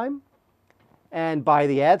TV time and buy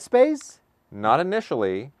the ad space? Not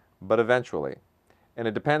initially, but eventually. And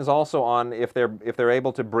it depends also on if they're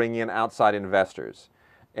able to bring in outside investors.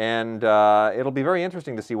 And it'll be very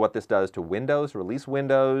interesting to see what this does to windows, release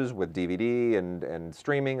windows with DVD and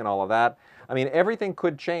streaming and all of that. I mean, everything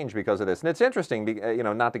could change because of this. And it's interesting, you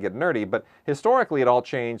know, not to get nerdy, but historically it all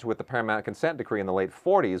changed with the Paramount Consent Decree in the late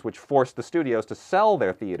 40s, which forced the studios to sell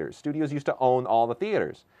their theaters. Studios used to own all the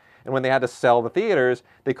theaters. And when they had to sell the theaters,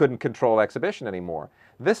 they couldn't control exhibition anymore.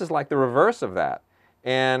 This is like the reverse of that.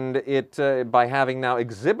 And by having now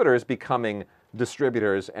exhibitors becoming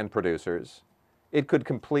distributors and producers, it could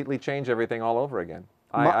completely change everything all over again.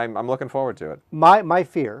 I'm looking forward to it. My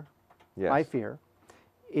fear, Yes. my fear,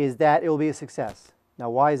 is that it will be a success.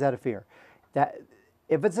 Now, why is that a fear? That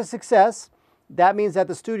if it's a success, that means that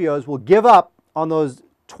the studios will give up on those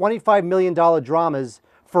 $25 million dramas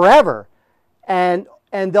forever, and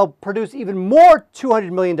they'll produce even more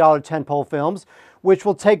 $200 million tentpole films, which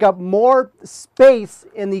will take up more space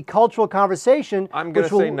in the cultural conversation. I'm going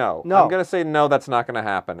to say no. I'm going to say no, that's not going to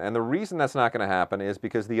happen. And the reason that's not going to happen is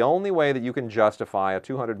because the only way that you can justify a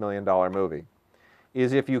 $200 million movie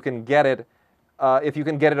is if you can get it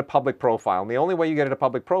a public profile. And the only way you get it a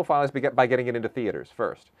public profile is by getting it into theaters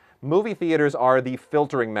first. Movie theaters are the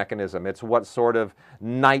filtering mechanism. It's what sort of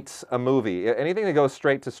knights a movie. Anything that goes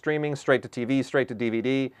straight to streaming, straight to TV, straight to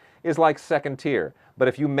DVD is like second tier. But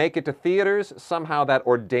if you make it to theaters, somehow that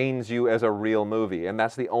ordains you as a real movie. And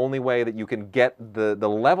that's the only way that you can get the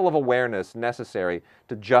level of awareness necessary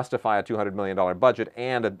to justify a $200 million budget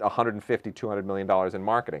and $150, $200 million in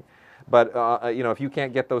marketing. But you know, if you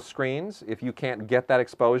can't get those screens, if you can't get that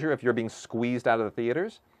exposure, if you're being squeezed out of the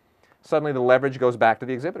theaters, suddenly the leverage goes back to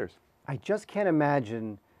the exhibitors. I just can't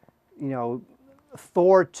imagine, you know,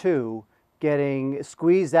 Thor 2 getting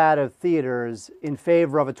squeezed out of theaters in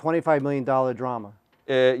favor of a $25 million drama.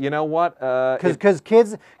 You know what? Because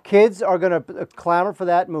kids are going to clamor for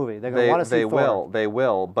that movie. They're going to want to see Thor. They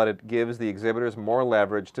will, but it gives the exhibitors more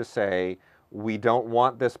leverage to say, we don't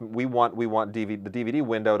want this. We want the DVD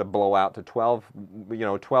window to blow out to 12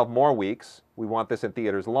 more weeks. We want this in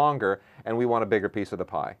theaters longer, and we want a bigger piece of the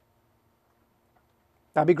pie.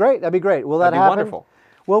 That'd be great. That'd be great. Will that That'd be happen? Wonderful.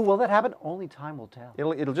 Well, will that happen? Only time will tell.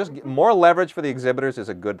 It'll just get more leverage for the exhibitors is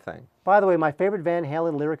a good thing. By the way, my favorite Van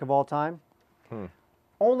Halen lyric of all time.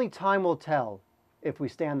 Only time will tell if we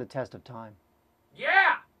stand the test of time.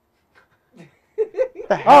 Yeah!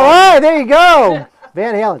 All right, there you go.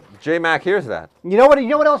 Van Halen. J-Mac hears that. You know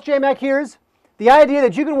what else J-Mac hears? The idea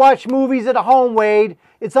that you can watch movies at home, Wade.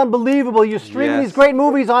 It's unbelievable. You're streaming these great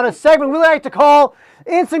movies on a segment we like to call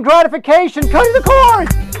Instant Gratification. Cutting the cord!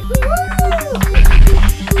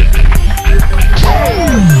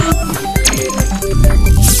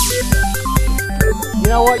 You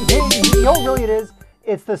know what? You know what really it is?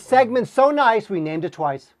 It's the segment so nice we named it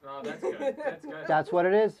twice. Oh, that's good. That's good. That's what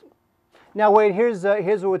it is. Now wait, here's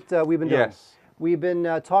what we've been doing. Yes. We've been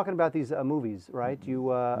talking about these movies, right?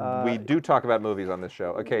 We do talk about movies on this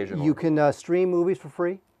show occasionally. You can stream movies for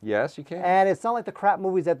free. Yes, you can. And it's not like the crap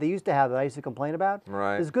movies that they used to have that I used to complain about.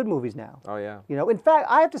 Right. There's good movies now. Oh yeah. You know, in fact,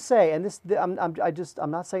 I have to say, and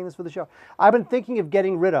I'm not saying this for the show. I've been thinking of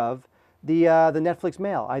getting rid of the Netflix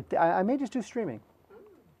mail. I may just do streaming.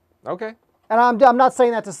 Okay. And I'm not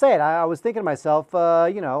saying that to say it. I was thinking to myself,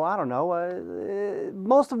 you know, I don't know.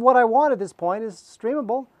 Most of what I want at this point is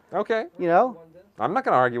streamable. Okay. You know. I'm not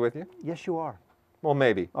going to argue with you. Yes, you are. Well,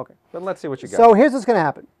 maybe. Okay. But let's see what you got. So here's what's going to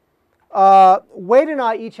happen. Wade and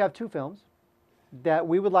I each have 2 films that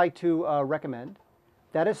we would like to recommend.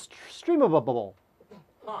 That is streamable.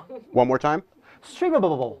 One more time?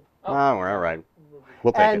 Streamable. Oh, all right.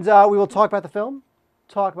 We'll take And it. we will talk about the film,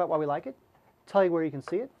 talk about why we like it, tell you where you can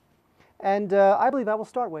see it. And I believe I will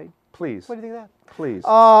start, Wade. Please. What do you think of that? Please.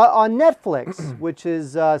 On Netflix, which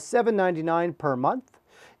is $7.99 per month,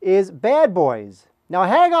 is Bad Boys. Now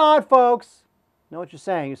hang on, folks. Know what you're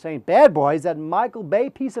saying? You're saying Bad Boys, that Michael Bay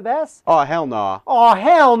piece of S? Oh, hell no. Oh,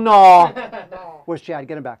 hell no. Where's Chad?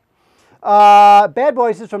 Get him back. Bad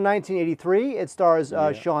Boys is from 1983. It stars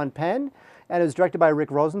Sean Penn, and it was directed by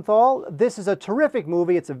Rick Rosenthal. This is a terrific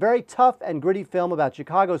movie. It's a very tough and gritty film about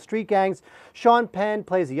Chicago street gangs. Sean Penn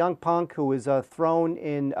plays a young punk who is thrown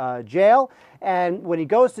in jail. And when he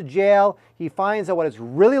goes to jail, he finds out what it's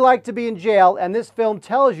really like to be in jail. And this film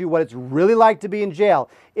tells you what it's really like to be in jail.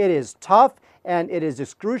 It is tough, and it is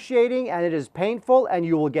excruciating, and it is painful, and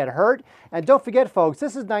you will get hurt. And don't forget, folks,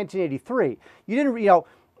 this is 1983. You didn't, you know,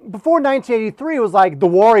 before 1983, it was like The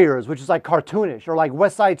Warriors, which is like cartoonish, or like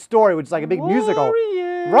West Side Story, which is like a big musical.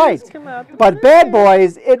 Right. But Bad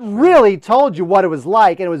Boys, it really told you what it was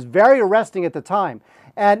like, and it was very arresting at the time.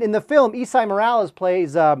 And in the film, Esai Morales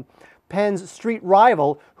plays Penn's street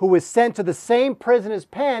rival, who was sent to the same prison as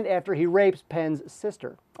Penn after he rapes Penn's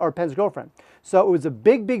sister, or Penn's girlfriend. So it was a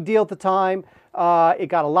big, big deal at the time. It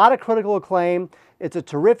got a lot of critical acclaim. It's a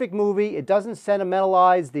terrific movie. It doesn't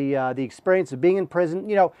sentimentalize the experience of being in prison.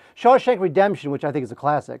 You know, Shawshank Redemption, which I think is a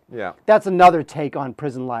classic. Yeah. That's another take on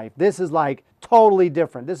prison life. This is like totally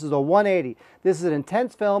different. This is a 180. This is an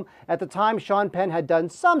intense film. At the time, Sean Penn had done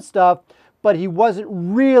some stuff, but he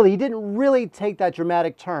didn't really take that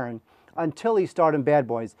dramatic turn until he starred in Bad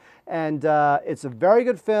Boys. And it's a very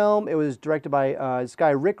good film. It was directed by this guy,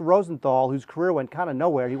 Rick Rosenthal, whose career went kind of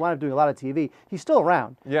nowhere. He wound up doing a lot of TV. He's still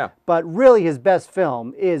around. Yeah. But really, his best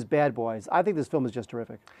film is Bad Boys. I think this film is just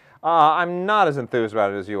terrific. I'm not as enthused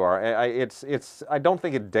about it as you are. I don't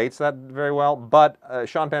think it dates that very well, but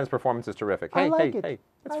Sean Penn's performance is terrific. Hey, I like it. Hey,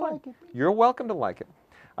 it's I fine. like it. You're welcome to like it.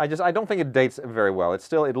 I don't think it dates very well.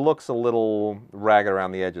 It looks a little ragged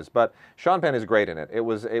around the edges, but Sean Penn is great in it. It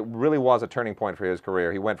really was a turning point for his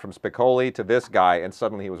career. He went from Spicoli to this guy, and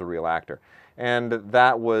suddenly he was a real actor. And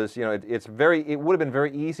that was, you know, it would have been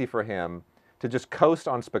very easy for him to just coast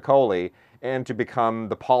on Spicoli and to become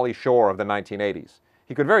the Pauly Shore of the 1980s.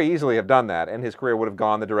 He could very easily have done that, and his career would have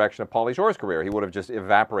gone the direction of Pauly Shore's career. He would have just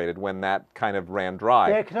evaporated when that kind of ran dry.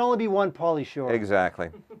 There can only be one Pauly Shore. Exactly.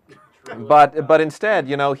 But instead,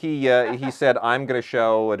 you know, he said, I'm going to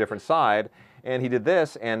show a different side, and he did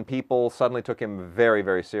this, and people suddenly took him very,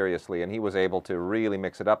 very seriously, and he was able to really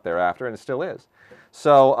mix it up thereafter, and it still is.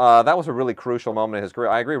 So that was a really crucial moment in his career.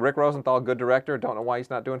 I agree, Rick Rosenthal, good director. Don't know why he's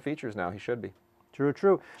not doing features now. He should be. True,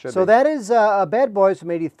 true. Should So be. that is Bad Boys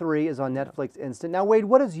from '83 is on Netflix Instant. Now, Wade,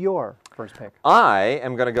 what is your first pick? I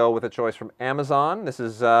am going to go with a choice from Amazon. This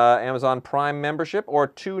is Amazon Prime membership, or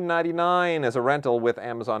 $2.99 as a rental with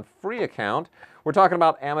Amazon free account. We're talking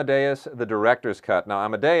about Amadeus, the director's cut. Now,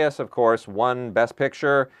 Amadeus, of course, won Best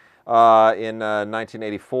Picture in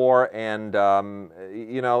 1984, and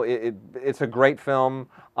you know, it's a great film.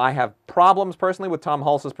 I have problems personally with Tom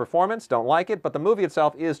Hulce's performance. Don't like it, but the movie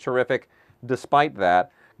itself is terrific. Despite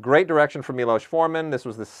that, great direction from Milos Forman. This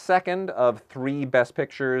was the second of 3 Best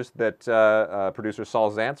Pictures that producer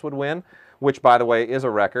Saul Zaentz would win, which, by the way, is a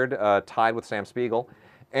record, tied with Sam Spiegel.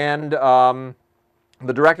 And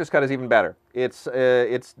the director's cut is even better. It's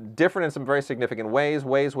different in some very significant ways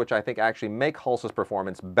which I think actually make Hulce's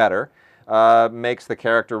performance better, makes the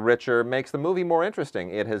character richer, makes the movie more interesting.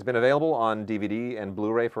 It has been available on DVD and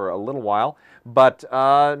Blu-ray for a little while, but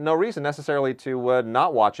no reason necessarily to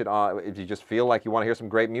not watch it if you just feel like you want to hear some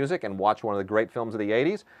great music and watch one of the great films of the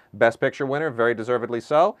 80s. Best Picture winner, very deservedly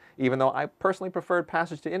so, even though I personally preferred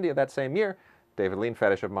Passage to India that same year. David Lean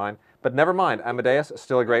fetish of mine. But never mind, Amadeus,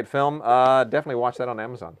 still a great film. Definitely watch that on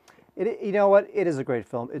Amazon. You know what? It is a great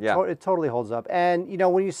film. It totally holds up. And, you know,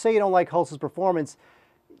 when you say you don't like Hulce's performance,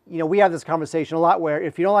 we have this conversation a lot where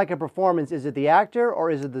if you don't like a performance, is it the actor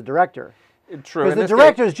or is it the director? True. Because the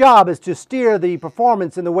director's job is to steer the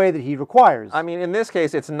performance in the way that he requires. I mean, in this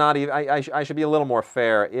case, it's not even. I should be a little more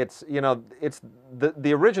fair. It's it's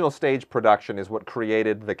the original stage production is what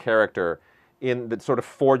created the character that sort of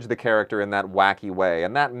forged the character in that wacky way,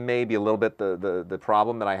 and that may be a little bit the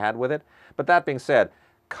problem that I had with it. But that being said,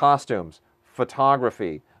 costumes,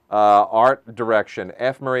 photography, art direction,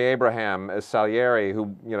 F. Murray Abraham as Salieri, who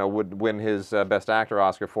would win his Best Actor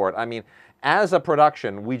Oscar for it. I mean, as a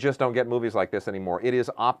production, we just don't get movies like this anymore. It is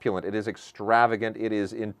opulent, it is extravagant, it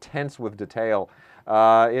is intense with detail.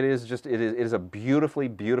 It is a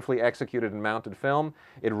beautifully executed and mounted film.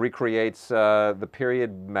 It recreates the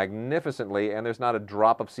period magnificently, and there's not a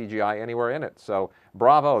drop of CGI anywhere in it. So,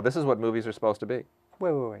 bravo! This is what movies are supposed to be.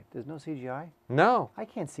 Wait. There's no CGI? No. I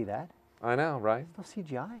can't see that. I know, right? There's no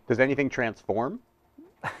CGI. Does anything transform?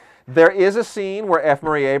 There is a scene where F.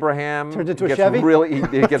 Murray Abraham turns into a gets Chevy?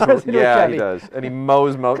 he gets yeah, he does, and he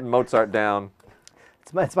mows Mozart down.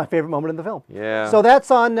 It's my favorite moment in the film. Yeah. So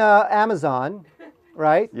that's on Amazon,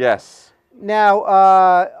 right? Yes. Now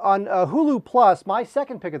on Hulu Plus, my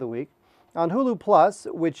second pick of the week, on Hulu Plus,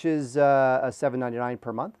 which is $7.99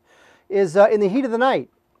 per month, is In the Heat of the Night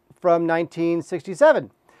from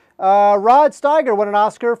 1967. Rod Steiger won an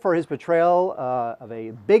Oscar for his portrayal of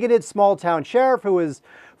a bigoted small-town sheriff who was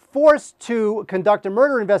forced to conduct a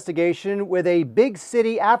murder investigation with a big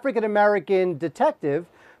city African-American detective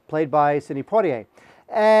played by Sidney Poitier.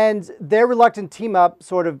 And their reluctant team-up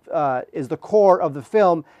sort of is the core of the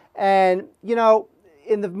film. And,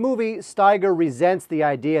 in the movie, Steiger resents the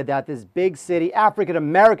idea that this big city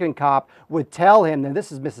African-American cop would tell him, and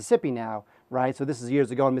this is Mississippi now, right? So this is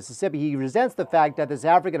years ago in Mississippi. He resents the fact that this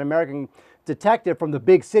African-American detective from the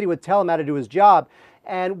big city would tell him how to do his job.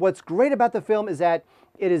 And what's great about the film is that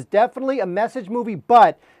it is definitely a message movie,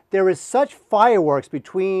 but there is such fireworks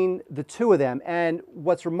between the two of them. And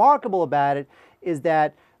what's remarkable about it is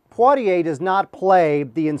that Poitier does not play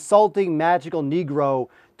the insulting, magical Negro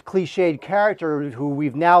cliched character who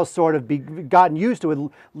we've now sort of gotten used to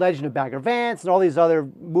with Legend of Bagger Vance and all these other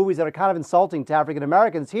movies that are kind of insulting to African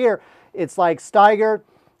Americans. Here, it's like Steiger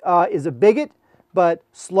is a bigot, but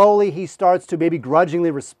slowly he starts to maybe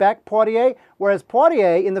grudgingly respect Poitier, whereas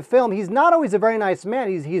Poitier in the film, he's not always a very nice man.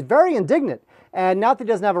 He's very indignant, and not that he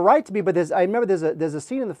doesn't have a right to be, but I remember there's a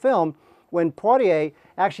scene in the film when Poitier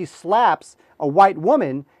actually slaps a white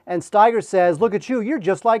woman, and Steiger says, "Look at you, you're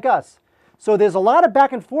just like us." So there's a lot of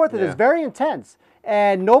back and forth that is very intense,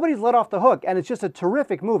 and nobody's let off the hook, and it's just a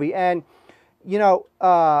terrific movie. And, you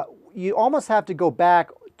almost have to go back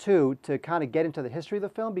to kind of get into the history of the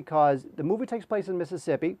film, because the movie takes place in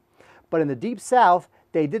Mississippi, but in the Deep South,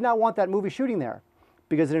 they did not want that movie shooting there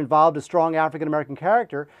because it involved a strong African-American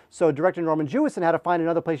character. So director Norman Jewison had to find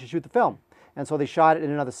another place to shoot the film, and so they shot it in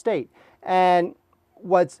another state. And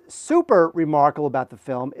what's super remarkable about the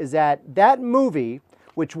film is that movie,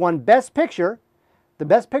 which won Best Picture, the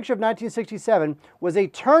Best Picture of 1967, was a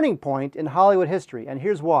turning point in Hollywood history, and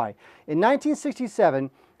here's why. In 1967,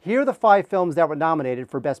 here are the 5 films that were nominated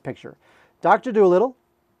for Best Picture: Dr. Dolittle,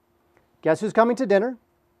 Guess Who's Coming to Dinner,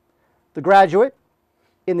 The Graduate,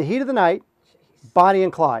 In the Heat of the Night, Bonnie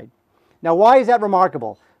and Clyde. Now, why is that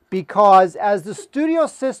remarkable? Because as the studio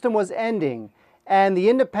system was ending and the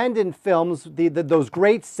independent films, those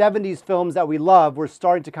great 70s films that we love, were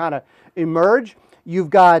starting to kind of emerge, you've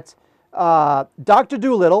got Dr.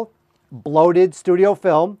 Dolittle, bloated studio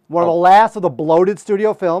film, one of the last of the bloated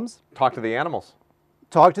studio films. Talk to the Animals.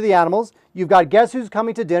 Talk to the Animals. You've got Guess Who's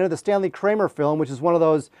Coming to Dinner, the Stanley Kramer film, which is one of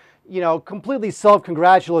those, completely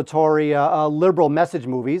self-congratulatory liberal message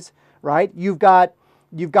movies, right? You've got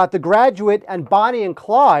The Graduate and Bonnie and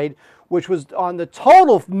Clyde, which was on the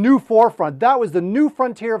total new forefront. That was the new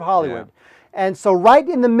frontier of Hollywood. Yeah. And so right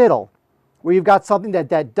in the middle, where you've got something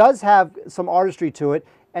that does have some artistry to it,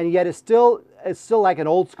 and yet is still like an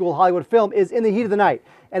old school Hollywood film, is In the Heat of the Night.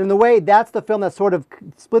 And in the way, that's the film that sort of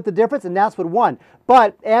split the difference, and that's what won.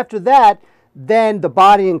 But after that, then the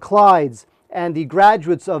Bonnie and Clydes and the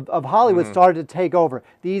Graduates of Hollywood started to take over.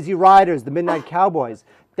 The Easy Riders, the Midnight Cowboys.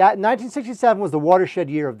 That 1967 was the watershed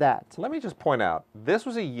year of that. Let me just point out, this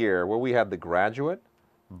was a year where we had The Graduate,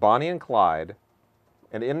 Bonnie and Clyde,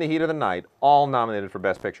 and In the Heat of the Night, all nominated for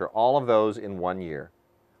Best Picture. All of those in one year.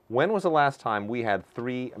 When was the last time we had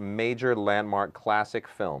 3 major landmark classic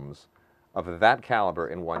films of that caliber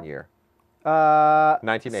in one year?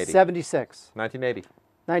 1980. 76. 1980.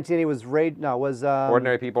 1980 was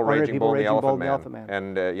Ordinary People, Raging Bull, and the Elephant Man.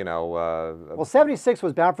 And well, 76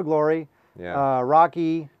 was Bound for Glory. Yeah.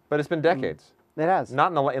 Rocky. But it's been decades. It has.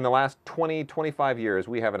 Not in the last 20, 25 years,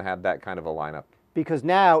 we haven't had that kind of a lineup. because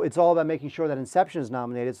now it's all about making sure that Inception is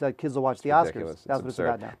nominated so that kids will watch the Oscars. Ridiculous. That's what it's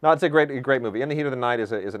about now. No, it's a great movie. In the Heat of the Night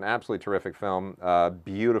is an absolutely terrific film,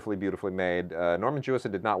 beautifully made. Norman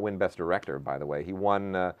Jewison did not win Best Director, by the way. He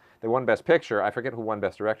won. They won Best Picture. I forget who won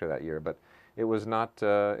Best Director that year, but it was not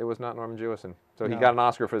Norman Jewison. So he got an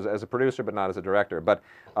Oscar as a producer, but not as a director. But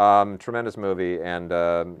tremendous movie, and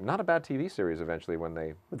not a bad TV series eventually when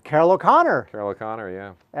they With Carol O'Connor Carol O'Connor,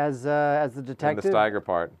 yeah, as the detective. and the Steiger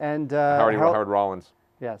part, And Howard Rollins.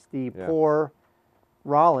 Yes, the poor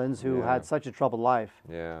Rollins who Yeah. had such a troubled life.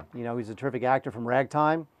 Yeah. You know, he's a terrific actor from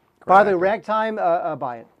Ragtime. By the way, Ragtime,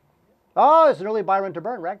 buy it. Oh, it's an early buy, rent, or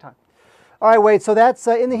burn, Ragtime. All right, wait, so that's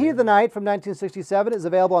In the Heat of the Night from 1967 is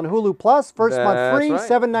available on Hulu Plus. First month That's free, right.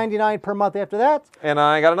 $7.99 per month after that. And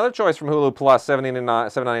I got another choice from Hulu Plus,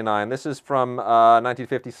 $7.99. This is from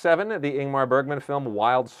 1957, the Ingmar Bergman film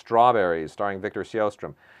Wild Strawberries, starring Victor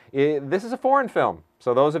Sjöström. This is a foreign film,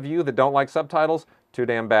 so those of you that don't like subtitles, too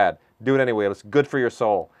damn bad. Do it anyway, it's good for your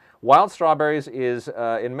soul. Wild Strawberries is,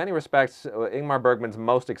 in many respects, Ingmar Bergman's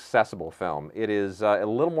most accessible film. It is a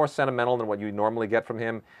little more sentimental than what you normally get from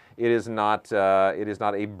him. It is not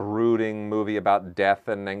a brooding movie about death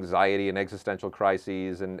and anxiety and existential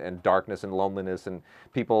crises and darkness and loneliness and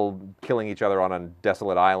people killing each other on a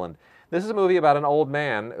desolate island. This is a movie about an old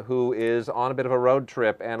man who is on a bit of a road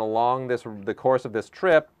trip, and along the course of this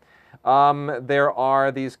trip, there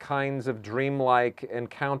are these kinds of dreamlike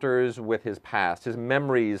encounters with his past. His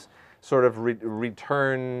memories sort of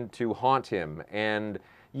return to haunt him, and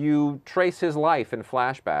you trace his life in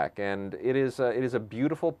flashback. And it is a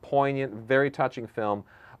beautiful, poignant, very touching film.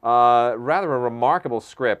 Rather a remarkable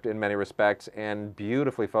script in many respects, and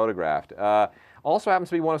beautifully photographed. Also happens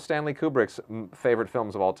to be one of Stanley Kubrick's favorite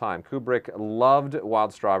films of all time. Kubrick loved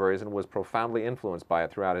Wild Strawberries and was profoundly influenced by it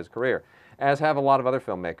throughout his career, as have a lot of other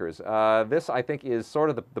filmmakers. This, I think, is sort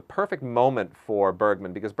of the perfect moment for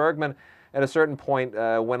Bergman, because Bergman, at a certain point,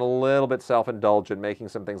 went a little bit self-indulgent, making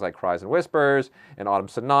some things like Cries and Whispers and Autumn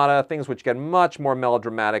Sonata, things which get much more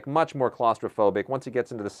melodramatic, much more claustrophobic. Once he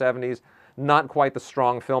gets into the 70s, not quite the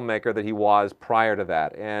strong filmmaker that he was prior to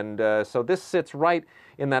that. And so this sits right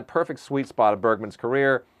in that perfect sweet spot of Bergman's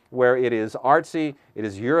career, where it is artsy, it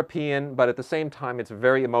is European, but at the same time it's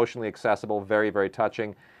very emotionally accessible, very, very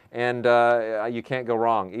touching. And you can't go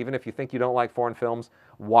wrong. Even if you think you don't like foreign films,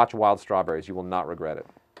 watch Wild Strawberries. You will not regret it.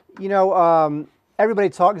 You know, everybody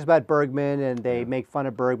talks about Bergman, and they make fun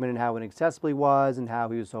of Bergman and how inaccessible he was and how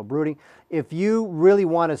he was so brooding. If you really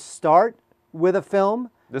want to start with a film,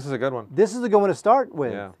 this is a good one. This is a good one to start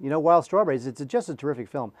with. Yeah. You know, Wild Strawberries. It's just a terrific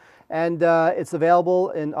film, and it's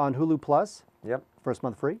available on Hulu Plus. Yep. First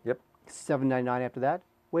month free. Yep. $7.99 after that.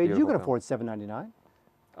 Wade, you can afford $7.99.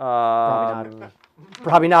 Probably not.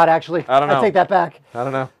 Probably not, actually. I don't know. I take that back. I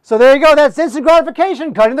don't know. So there you go. That's instant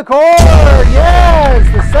gratification. Cutting the cord.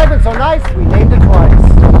 Yes. The segment's so nice, we named it twice.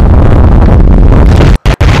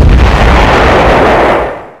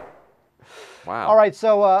 Wow. All right.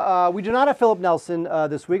 So we do not have Philip Nelson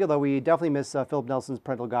this week, although we definitely miss Philip Nelson's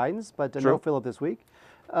parental guidance. But no Philip this week.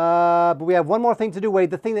 But we have one more thing to do,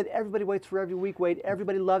 Wade. The thing that everybody waits for every week, Wade.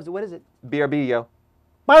 Everybody loves it. What is it? BRB, yo.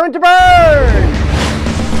 Byron to Burn!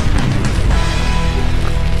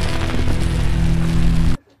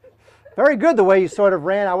 Very good the way you sort of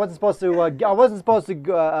ran. I wasn't supposed to. I wasn't supposed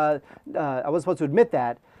to admit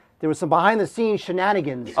that. There was some behind-the-scenes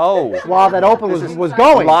shenanigans. Oh, while that open was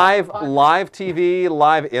going. Live TV,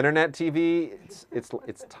 live internet TV.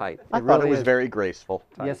 It's tight. I thought it was very graceful.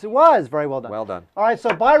 Tight. Yes, it was very well done. Well done. All right,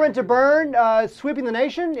 so Byron to Burn, sweeping the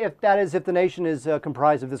nation. If the nation is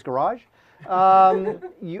comprised of this garage.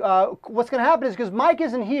 What's going to happen is, because Mike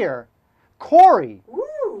isn't here, Corey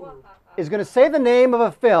is going to say the name of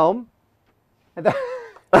a film, and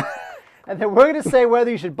then we're going to say whether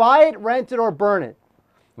you should buy it, rent it, or burn it.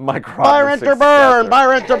 Buy, rent, or burn! Buy,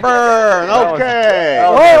 rent, or burn! Okay!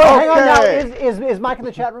 Wait, hang on now. Is Mike in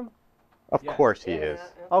the chat room? Of course he is.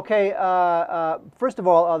 Okay, first of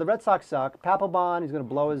all, the Red Sox suck. Papelbon, he's going to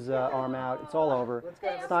blow his arm out. It's all over.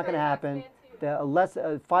 It's not going to happen. Less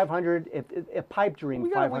 500, a pipe dream. We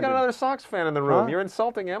got another Sox fan in the room. Huh? You're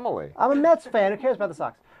insulting Emily. I'm a Mets fan. Who cares about the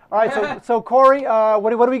Sox? All right, so Corey, what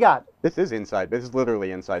do we got? This is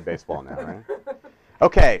literally inside baseball now, right?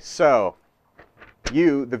 Okay, so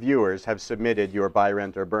you, the viewers, have submitted your buy,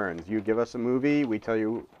 rent, or burns. You give us a movie. We tell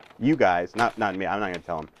you guys, not me. I'm not going to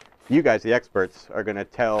tell them. You guys, the experts, are going to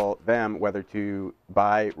tell them whether to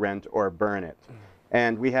buy, rent, or burn it.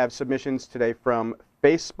 And we have submissions today from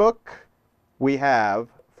Facebook. We have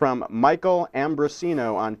from Michael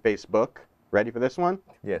Ambrosino on Facebook. Ready for this one?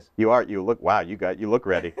 Yes. You are. You look. Wow. You look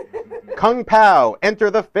ready. Kung Pao,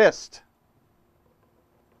 Enter the Fist.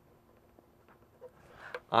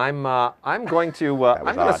 I'm going to was I'm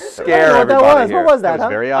going odd. to scare What that everybody was? here. What was that? That was huh?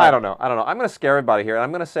 very odd. I don't know. I'm going to scare everybody here, and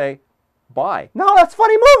I'm going to say, bye. No, that's a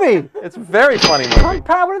funny movie. It's a very funny movie. Pump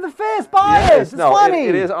power to the fist. Buy it. It's no, funny.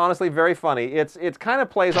 it is honestly very funny. It kind of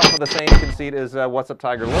plays off of the same conceit as What's Up,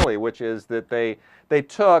 Tiger Lily, which is that they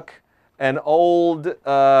took an old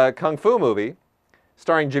kung fu movie,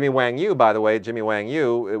 starring Jimmy Wang Yu, by the way. Jimmy Wang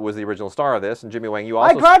Yu was the original star of this, and Jimmy Wang Yu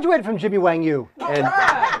also. I graduated from Jimmy Wang Yu.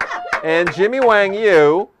 And Jimmy Wang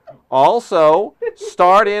Yu also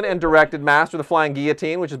starred in and directed Master of the Flying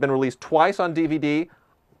Guillotine, which has been released twice on DVD.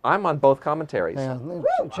 I'm on both commentaries. Yeah,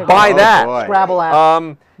 Buy that. boy. Scrabble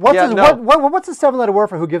app. What's yeah, his, no. what's the 7-letter word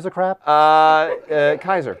for who gives a crap?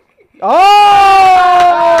 Kaiser.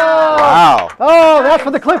 Oh! Wow. Oh, that's for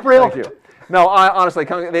the clip reel. Thank you. No, honestly,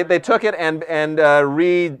 they took it and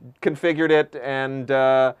reconfigured it,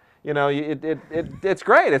 and you know, it's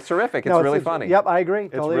great. It's terrific. It's really funny. Yep, I agree.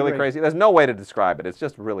 It's Totally really agree. crazy. There's no way to describe it. It's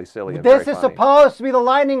just really silly. And This very is funny. supposed to be the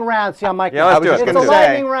lightning round. See how Mike. Yeah, let's I was do it. just It's going the to say,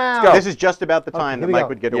 lightning round. go. this is just about the time here that we Mike go.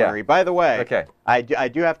 would get Yeah. ornery. By the way, Okay. I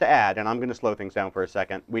do have to add, and I'm going to slow things down for a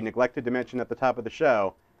second. We neglected to mention at the top of the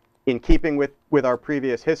show, in keeping with our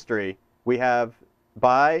previous history, we have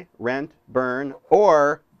buy, rent, burn,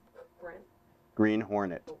 or Green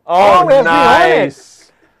Hornet. Oh, we have Green Hornet. nice.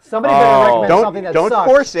 Somebody better recommend Don't something that don't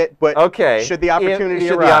sucks. force it, but Okay. should the opportunity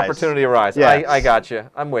should arise? the opportunity arise? Yes. I got you.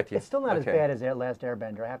 I'm with you. It's still not as Okay. bad as Last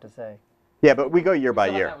Airbender, I have to say. Yeah, but we go year by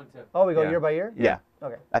Still on year. that one, too. Oh, we go Yeah. year by year? Yeah,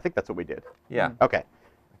 Okay. I think that's what we did. Yeah. Okay.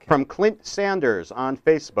 From Clint Sanders on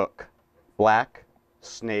Facebook, Black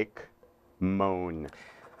Snake Moan.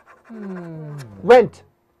 Rent.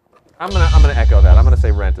 I'm gonna echo that. I'm gonna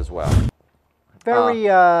say Rent as well. Very.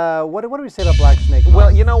 What do we say about Black Snake?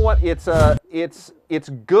 Well, you know what? It's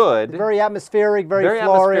good. very atmospheric, very Very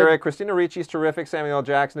florid. atmospheric. Christina Ricci's terrific. Samuel L.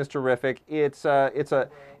 Jackson is terrific. It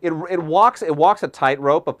walks a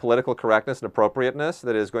tightrope of political correctness and appropriateness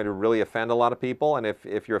that is going to really offend a lot of people. And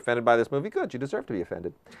if you're offended by this movie, good, you deserve to be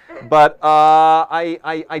offended. But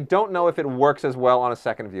I don't know if it works as well on a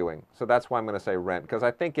second viewing. So that's why I'm going to say Rent, because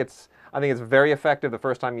I think it's very effective the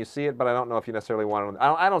first time you see it, but I don't know if you necessarily want to.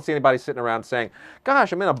 I don't see anybody sitting around saying,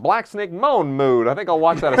 "Gosh, I'm in a Black Snake Moan mood. I think I'll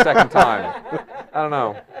watch that a second time." I don't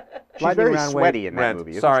know. She's Lightning very round, sweaty in that Rent.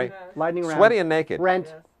 movie. Isn't Sorry. she? Lightning round. Sweaty and naked.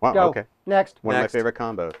 Rent. Wow, Go. okay. Next. One Next. of my favorite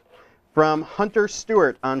combos. From Hunter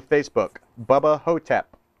Stewart on Facebook, Bubba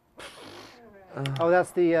Hotep. Oh,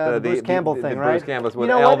 that's the Bruce Campbell thing, right? Bruce Campbell's with,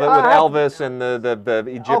 You know what? Elvis and the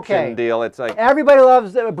Egyptian Okay. deal. It's like Everybody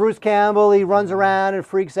loves Bruce Campbell. He runs around and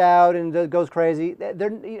freaks out and goes crazy. I'm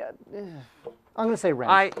going to say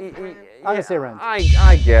Rent. I'm gonna say Rent.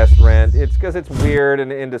 I guess Rent. It's because it's weird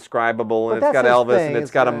and indescribable, and But it's got that's his Elvis, thing. and it's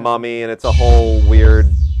It's, got a mummy, and it's a whole weird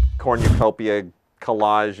cornucopia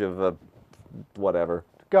collage of whatever.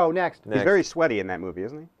 Go, next. He's very sweaty in that movie,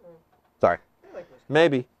 isn't he? Sorry.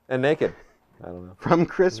 Maybe, and naked. I don't know. From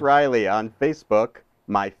Chris Riley on Facebook,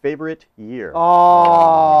 My Favorite Year.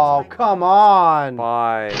 Oh, come on.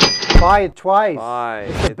 Bye. Buy it twice. Bye.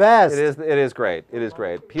 It's the best. It is great. It is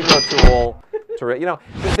great. Peter O'Toole. You know,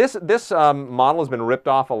 this model has been ripped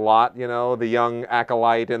off a lot. You know, the young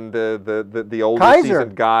acolyte and the older Kaiser.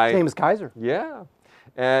 seasoned guy. His name is Kaiser. Yeah.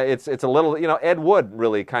 It's a little, you know, Ed Wood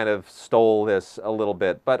really kind of stole this a little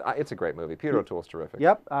bit, but it's a great movie. Peter O'Toole's terrific.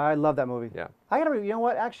 Yep, I love that movie. Yeah. I gotta, you know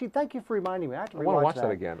what? Actually, thank you for reminding me. I have to I wanna rewatch watch that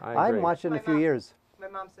again. I haven't agree. watched it in a few years. My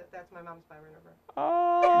mom said that's my mom's Byron River.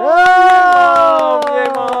 Oh, yay,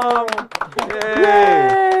 Mom! Yay!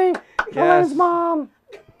 Yay! Yes. Elaine's mom.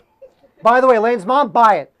 By the way, Elaine's mom,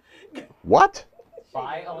 buy it. What?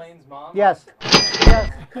 By Elaine's mom? Yes.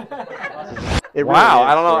 Yes. It Wow, really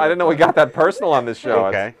is I don't know. true. I didn't know we got that personal on this show.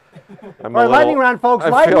 Okay. I'm All a right, lightning little- round, folks. I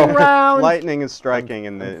Lightning feel- round. Lightning is striking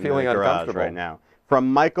in the feeling garage uncomfortable. right now.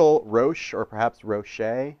 From Michael Roche, or perhaps Roche,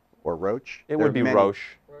 or Roche. It There would be are many.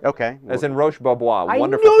 Roche, Okay. as in Roche Bobois. I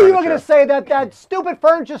Wonderful knew you were furniture. going to say that stupid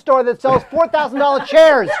furniture store that sells $4,000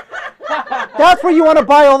 chairs. That's where you want to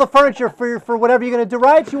buy all the furniture for whatever you're going to do,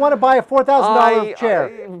 right? You want to buy a $4,000 chair.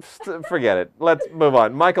 Forget it. Let's move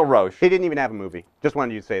on. Michael Roche. He didn't even have a movie. Just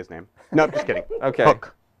wanted you to say his name. No, just kidding. Okay.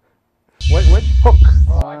 Hook. Which? Hook.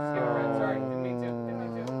 Oh, I just gave a red. Sorry. Didn't mean to.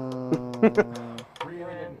 Really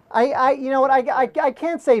didn't. You know what? I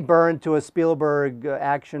can't say burn to a Spielberg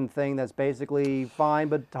action thing that's basically fine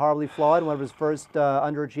but horribly flawed. One of his first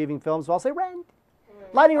underachieving films. So I'll say Rent.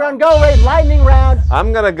 Lightning round, go Ray! Lightning round.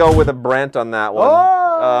 I'm gonna go with a Brent on that one.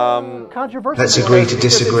 Oh, controversial. Let's agree to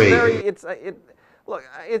Because disagree. Look,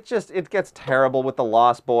 it gets terrible with the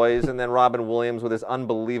Lost Boys, and then Robin Williams with his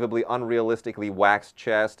unbelievably, unrealistically waxed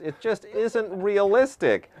chest. It just isn't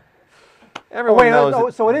realistic. Everyone knows. Oh,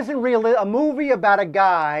 so it isn't real. A movie about a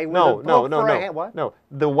guy with a book for a hand. What? No,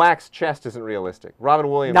 the wax chest isn't realistic. Robin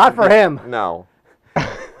Williams. Not for him. No.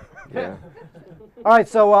 Yeah. All right,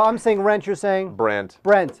 so I'm saying Rent. You're saying Brent.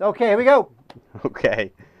 Brent. Okay, here we go.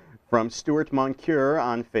 Okay. From Stuart Moncure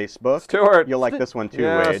on Facebook. Stuart. You'll like this one too,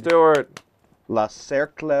 Yeah, Wade. Stuart. La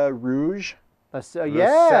Cercle Rouge. Yes.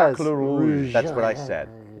 Cercle Rouge. That's what I said.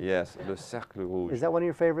 Yes, Le Cercle Rouge. Is that one of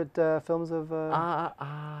your favorite films of?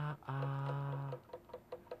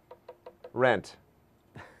 Rent.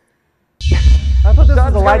 I thought this was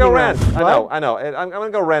the Go lightning Rent. round. I know. I'm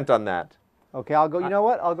going to go Rent on that. Okay, I'll go. You know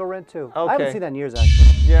what? I'll go Rent too. I haven't Okay. seen that in years,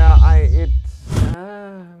 actually. Yeah,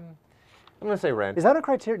 I'm going to say Rent. Is that a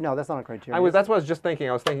Criterion? No, that's not a Criterion. That's what I was just thinking.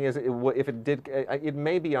 I was thinking if it did, it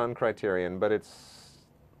may be on Criterion, but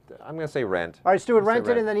I'm going to say Rent. All right, Stuart, Let's say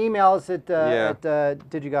rent it and then email us at Yeah.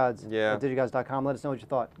 Digigods. Yeah. At digigods.com. Let us know what you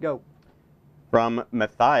thought. Go. From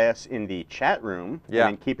Matthias in the chat room, Yeah.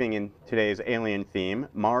 and in keeping in today's alien theme,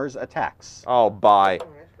 Mars Attacks. Oh, bye.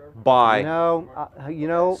 Bye. You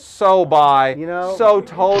know. So bye. You know. So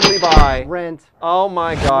totally bye. Rent. Oh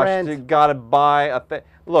my gosh, Rent. you gotta buy a thing.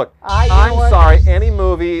 Look, You know I'm what? sorry, any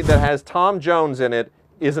movie that has Tom Jones in it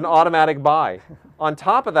is an automatic buy. On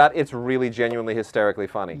top of that, it's really genuinely hysterically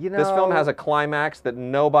funny. You This film know- has a climax that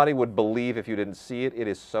nobody would believe if you didn't see it. It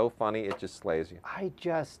is so funny, it just slays you. I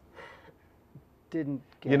just didn't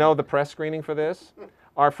get You know the press screening for this?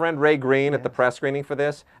 Our friend Ray Green at the press screening for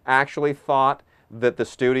this actually thought that the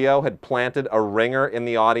studio had planted a ringer in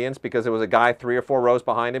the audience because there was a guy 3 or 4 rows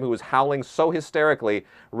behind him who was howling so hysterically.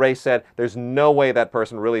 Ray said, "There's no way that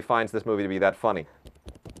person really finds this movie to be that funny."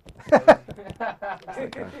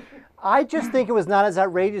 I just think it was not as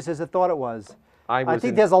outrageous as I thought it was. I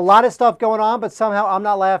think there's a lot of stuff going on, but somehow I'm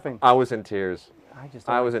not laughing. I was in tears.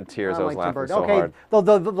 I was in tears. I was like Tim laughing Burton. so Okay, hard.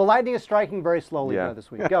 the lightning is striking very slowly Yeah.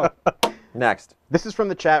 this week. Go. Next. This is from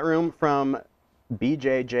the chat room from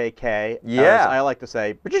BJJK. Yeah. As I like to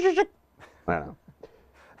say, I don't know.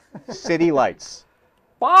 City Lights.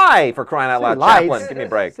 Bye, for crying out City loud. Lights. Chaplin, give me a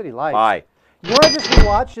break. City Lights. Bye. You know what I just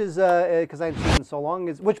rewatched is, because I haven't seen it in so long,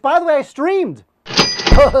 is, which by the way I streamed,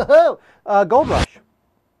 Gold Rush.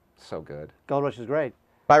 So good. Gold Rush is great.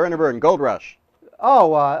 By Renner Burn, Gold Rush.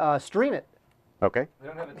 Oh, stream it. Okay.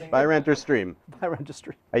 By Rent or Stream. By Rent or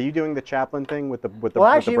Stream. Are you doing the Chaplin thing with the Well, with the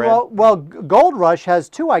actually, bread? well, Gold Rush has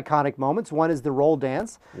 2 iconic moments. One is the roll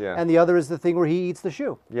dance, Yeah. and the other is the thing where he eats the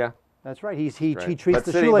shoe. Yeah. That's right. He Right. treats But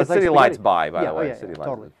the City, shoelace but like City Lights spaghetti. bye, by Yeah, the way. yeah, City yeah, Lights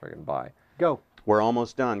totally. is friggin' bye. Go. We're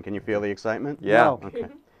almost done. Can you feel the excitement? Yeah. No. Okay.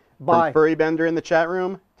 Bye. From Furry Bender in the chat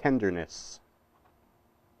room, Tenderness.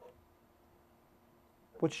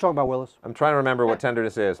 What you talking about, Willis? I'm trying to remember what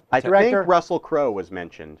Tenderness is. I Director? think Russell Crowe was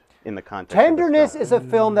mentioned in the context Tenderness of this is a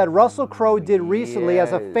film that Russell Crowe did recently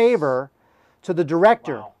as a Yes. favor to the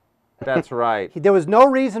director. That's right. There was no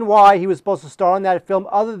reason why he was supposed to star in that film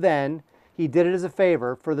other than he did it as a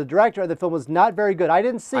favor for the director. The film was not very good. I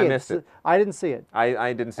didn't see I it. missed it. I didn't see it.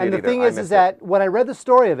 I didn't see And it the either. thing I is missed it. that when I read the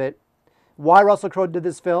story of it, why Russell Crowe did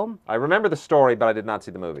this film, I remember the story, but I did not see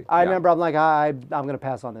the movie. I Yeah. remember I'm like, I'm going to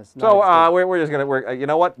pass on this. No, So it's good. we're just gonna you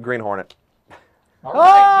know what? Green Hornet. Oh,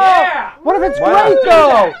 yeah! What if it's Why not? great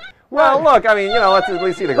though? Well, look, I mean, you know, let's at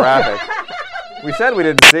least see the graphic. We said we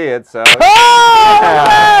didn't see it, so.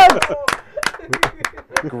 Oh,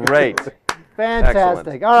 Great. fantastic!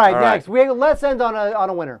 Excellent. All right, All right. next let's end on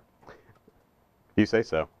a winner. You say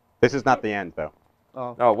so. This is not the end, though.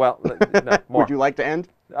 Oh well, no more. Would you like to end?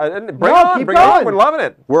 Bring No, it on, keep bring it on. going. We're loving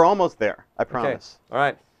it. We're almost there. I Okay. promise. All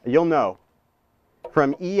right. You'll know.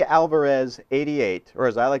 From E. Alvarez 88, or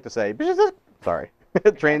as I like to say, sorry,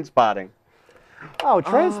 Train Spotting. Oh,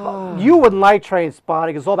 Train Spotting. You wouldn't like Train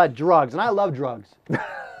Spotting. It's all about drugs, and I love drugs.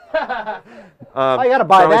 Oh, you gotta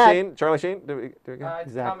buy Charlie that. Sheen? Charlie Sheen? Do we get...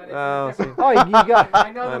 Exactly. Coming. Oh, see. Oh, you got.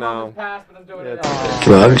 I know the I know. moment's passed, but I'm doing it Yeah, anyway.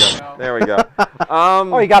 Drugs. There we go.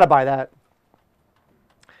 Oh, you gotta buy that.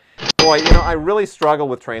 Boy, you know, I really struggle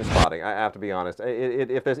with Train Spotting. I have to be honest.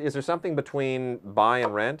 Is there something between buy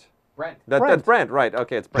and rent? Rent. That's Brent, right?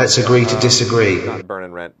 Okay, it's Brent. Let's agree to disagree. Not burn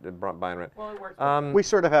and rent, buy and rent. Well, it works. We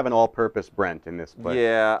sort of have an all-purpose Brent in this place.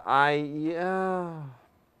 Yeah,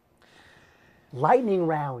 Lightning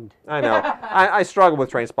round. I know. I struggle with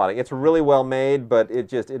Train Spotting. It's really well made, but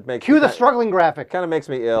it makes Cue me the struggling graphic. kind of makes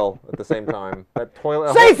me ill at the same time. That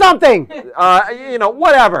toilet. Say something. You know,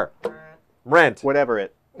 whatever. Rent. Whatever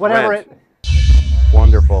it. Whatever Rent. it.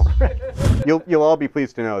 Wonderful. You'll all be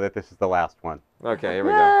pleased to know that this is the last one. Okay, here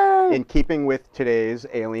we go. In keeping with today's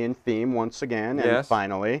alien theme once again, and Yes.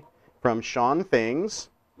 finally, from Sean Things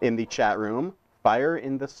in the chat room, Fire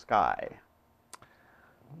in the Sky.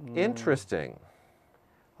 Interesting.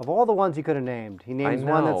 Of all the ones he could have named, he names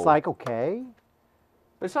one that's know. like, okay.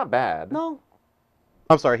 But it's not bad. No,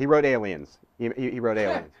 I'm sorry, he wrote Aliens. He wrote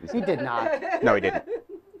Aliens. he did not. No, he didn't.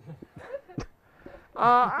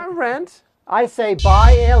 I Rent. I say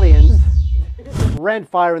buy Aliens, rent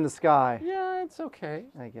Fire in the Sky. Yeah, it's okay.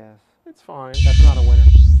 I guess. It's fine. That's not a winner.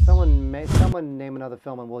 Someone name another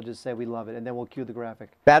film and we'll just say we love it, and then we'll cue the graphic.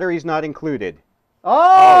 Batteries not included.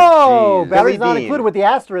 Oh, geez. batteries Billy not Dean. included with the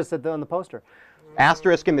asterisk on the poster.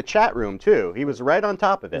 Asterisk in the chat room, too. He was right on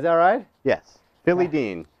top of it. Is that right? Yes. Billy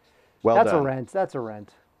Dean. Well That's done. a rent. That's a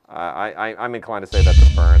rent. I'm inclined to say that's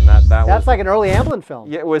a burn. That That's was, like an early Amblin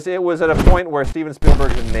film. Yeah, it was at a point where Steven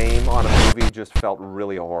Spielberg's name on a movie just felt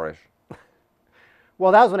really whorish.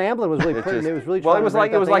 Well, that was when Amblin was really It putting. just- It was really well, trying it was to like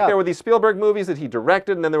break that thing there up. were these Spielberg movies that he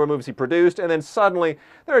directed, and then there were movies he produced, and then suddenly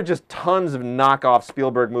there are just tons of knockoff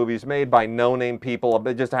Spielberg movies made by no-name people.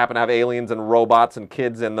 They just happen to have aliens and robots and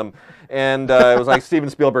kids in them, and it was like Steven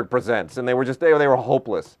Spielberg Presents, and they were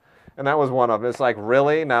hopeless. And that was one of them. It's like,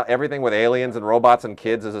 really? Now everything with aliens and robots and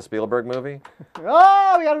kids is a Spielberg movie?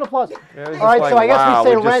 Oh, we got an applause. It was All just right, like, so I guess wow, we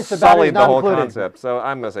say just rent, so sullied batteries the not whole included. concept. So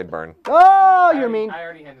I'm gonna say burn. Oh, you're mean. I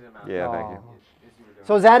already handed him out. Yeah, thank you.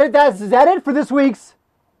 So is that it? Is that it for this week's?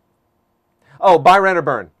 Oh, buy, rent, or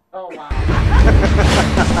burn. Oh, wow.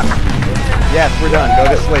 Yes, we're done.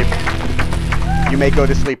 Go to sleep. You may go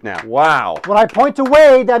to sleep now. Wow. When I point to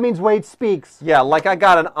Wade, that means Wade speaks. Yeah, like I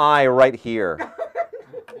got an eye right here.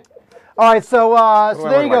 All right, so I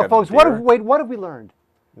there you look go, like a folks. deer? What have we learned?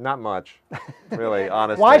 Not much, really,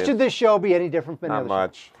 honestly. Why should this show be any different from any Not other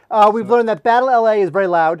much. show? We've learned that Battle LA is very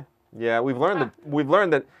loud. Yeah, we've learned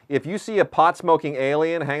that if you see a pot-smoking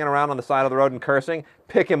alien hanging around on the side of the road and cursing,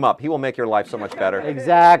 pick him up. He will make your life so much better.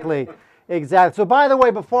 Exactly. Exactly. So, by the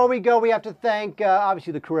way, before we go, we have to thank,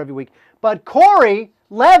 obviously, the crew every week. But Corey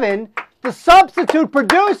Levin, the substitute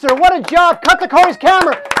producer, what a job. Cut to Corey's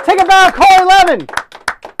camera. Take a bow, Corey Levin.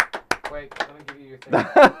 Wait, let me give you your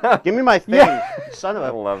thing. Give me my thing, Yeah. son of I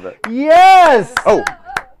a... love that. Yes. Oh,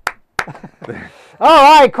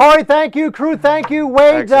 All right, Corey, thank you. Crew, thank you.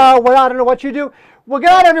 Wade, Excellent. well, I don't know what you do. Well, good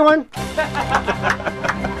night, everyone.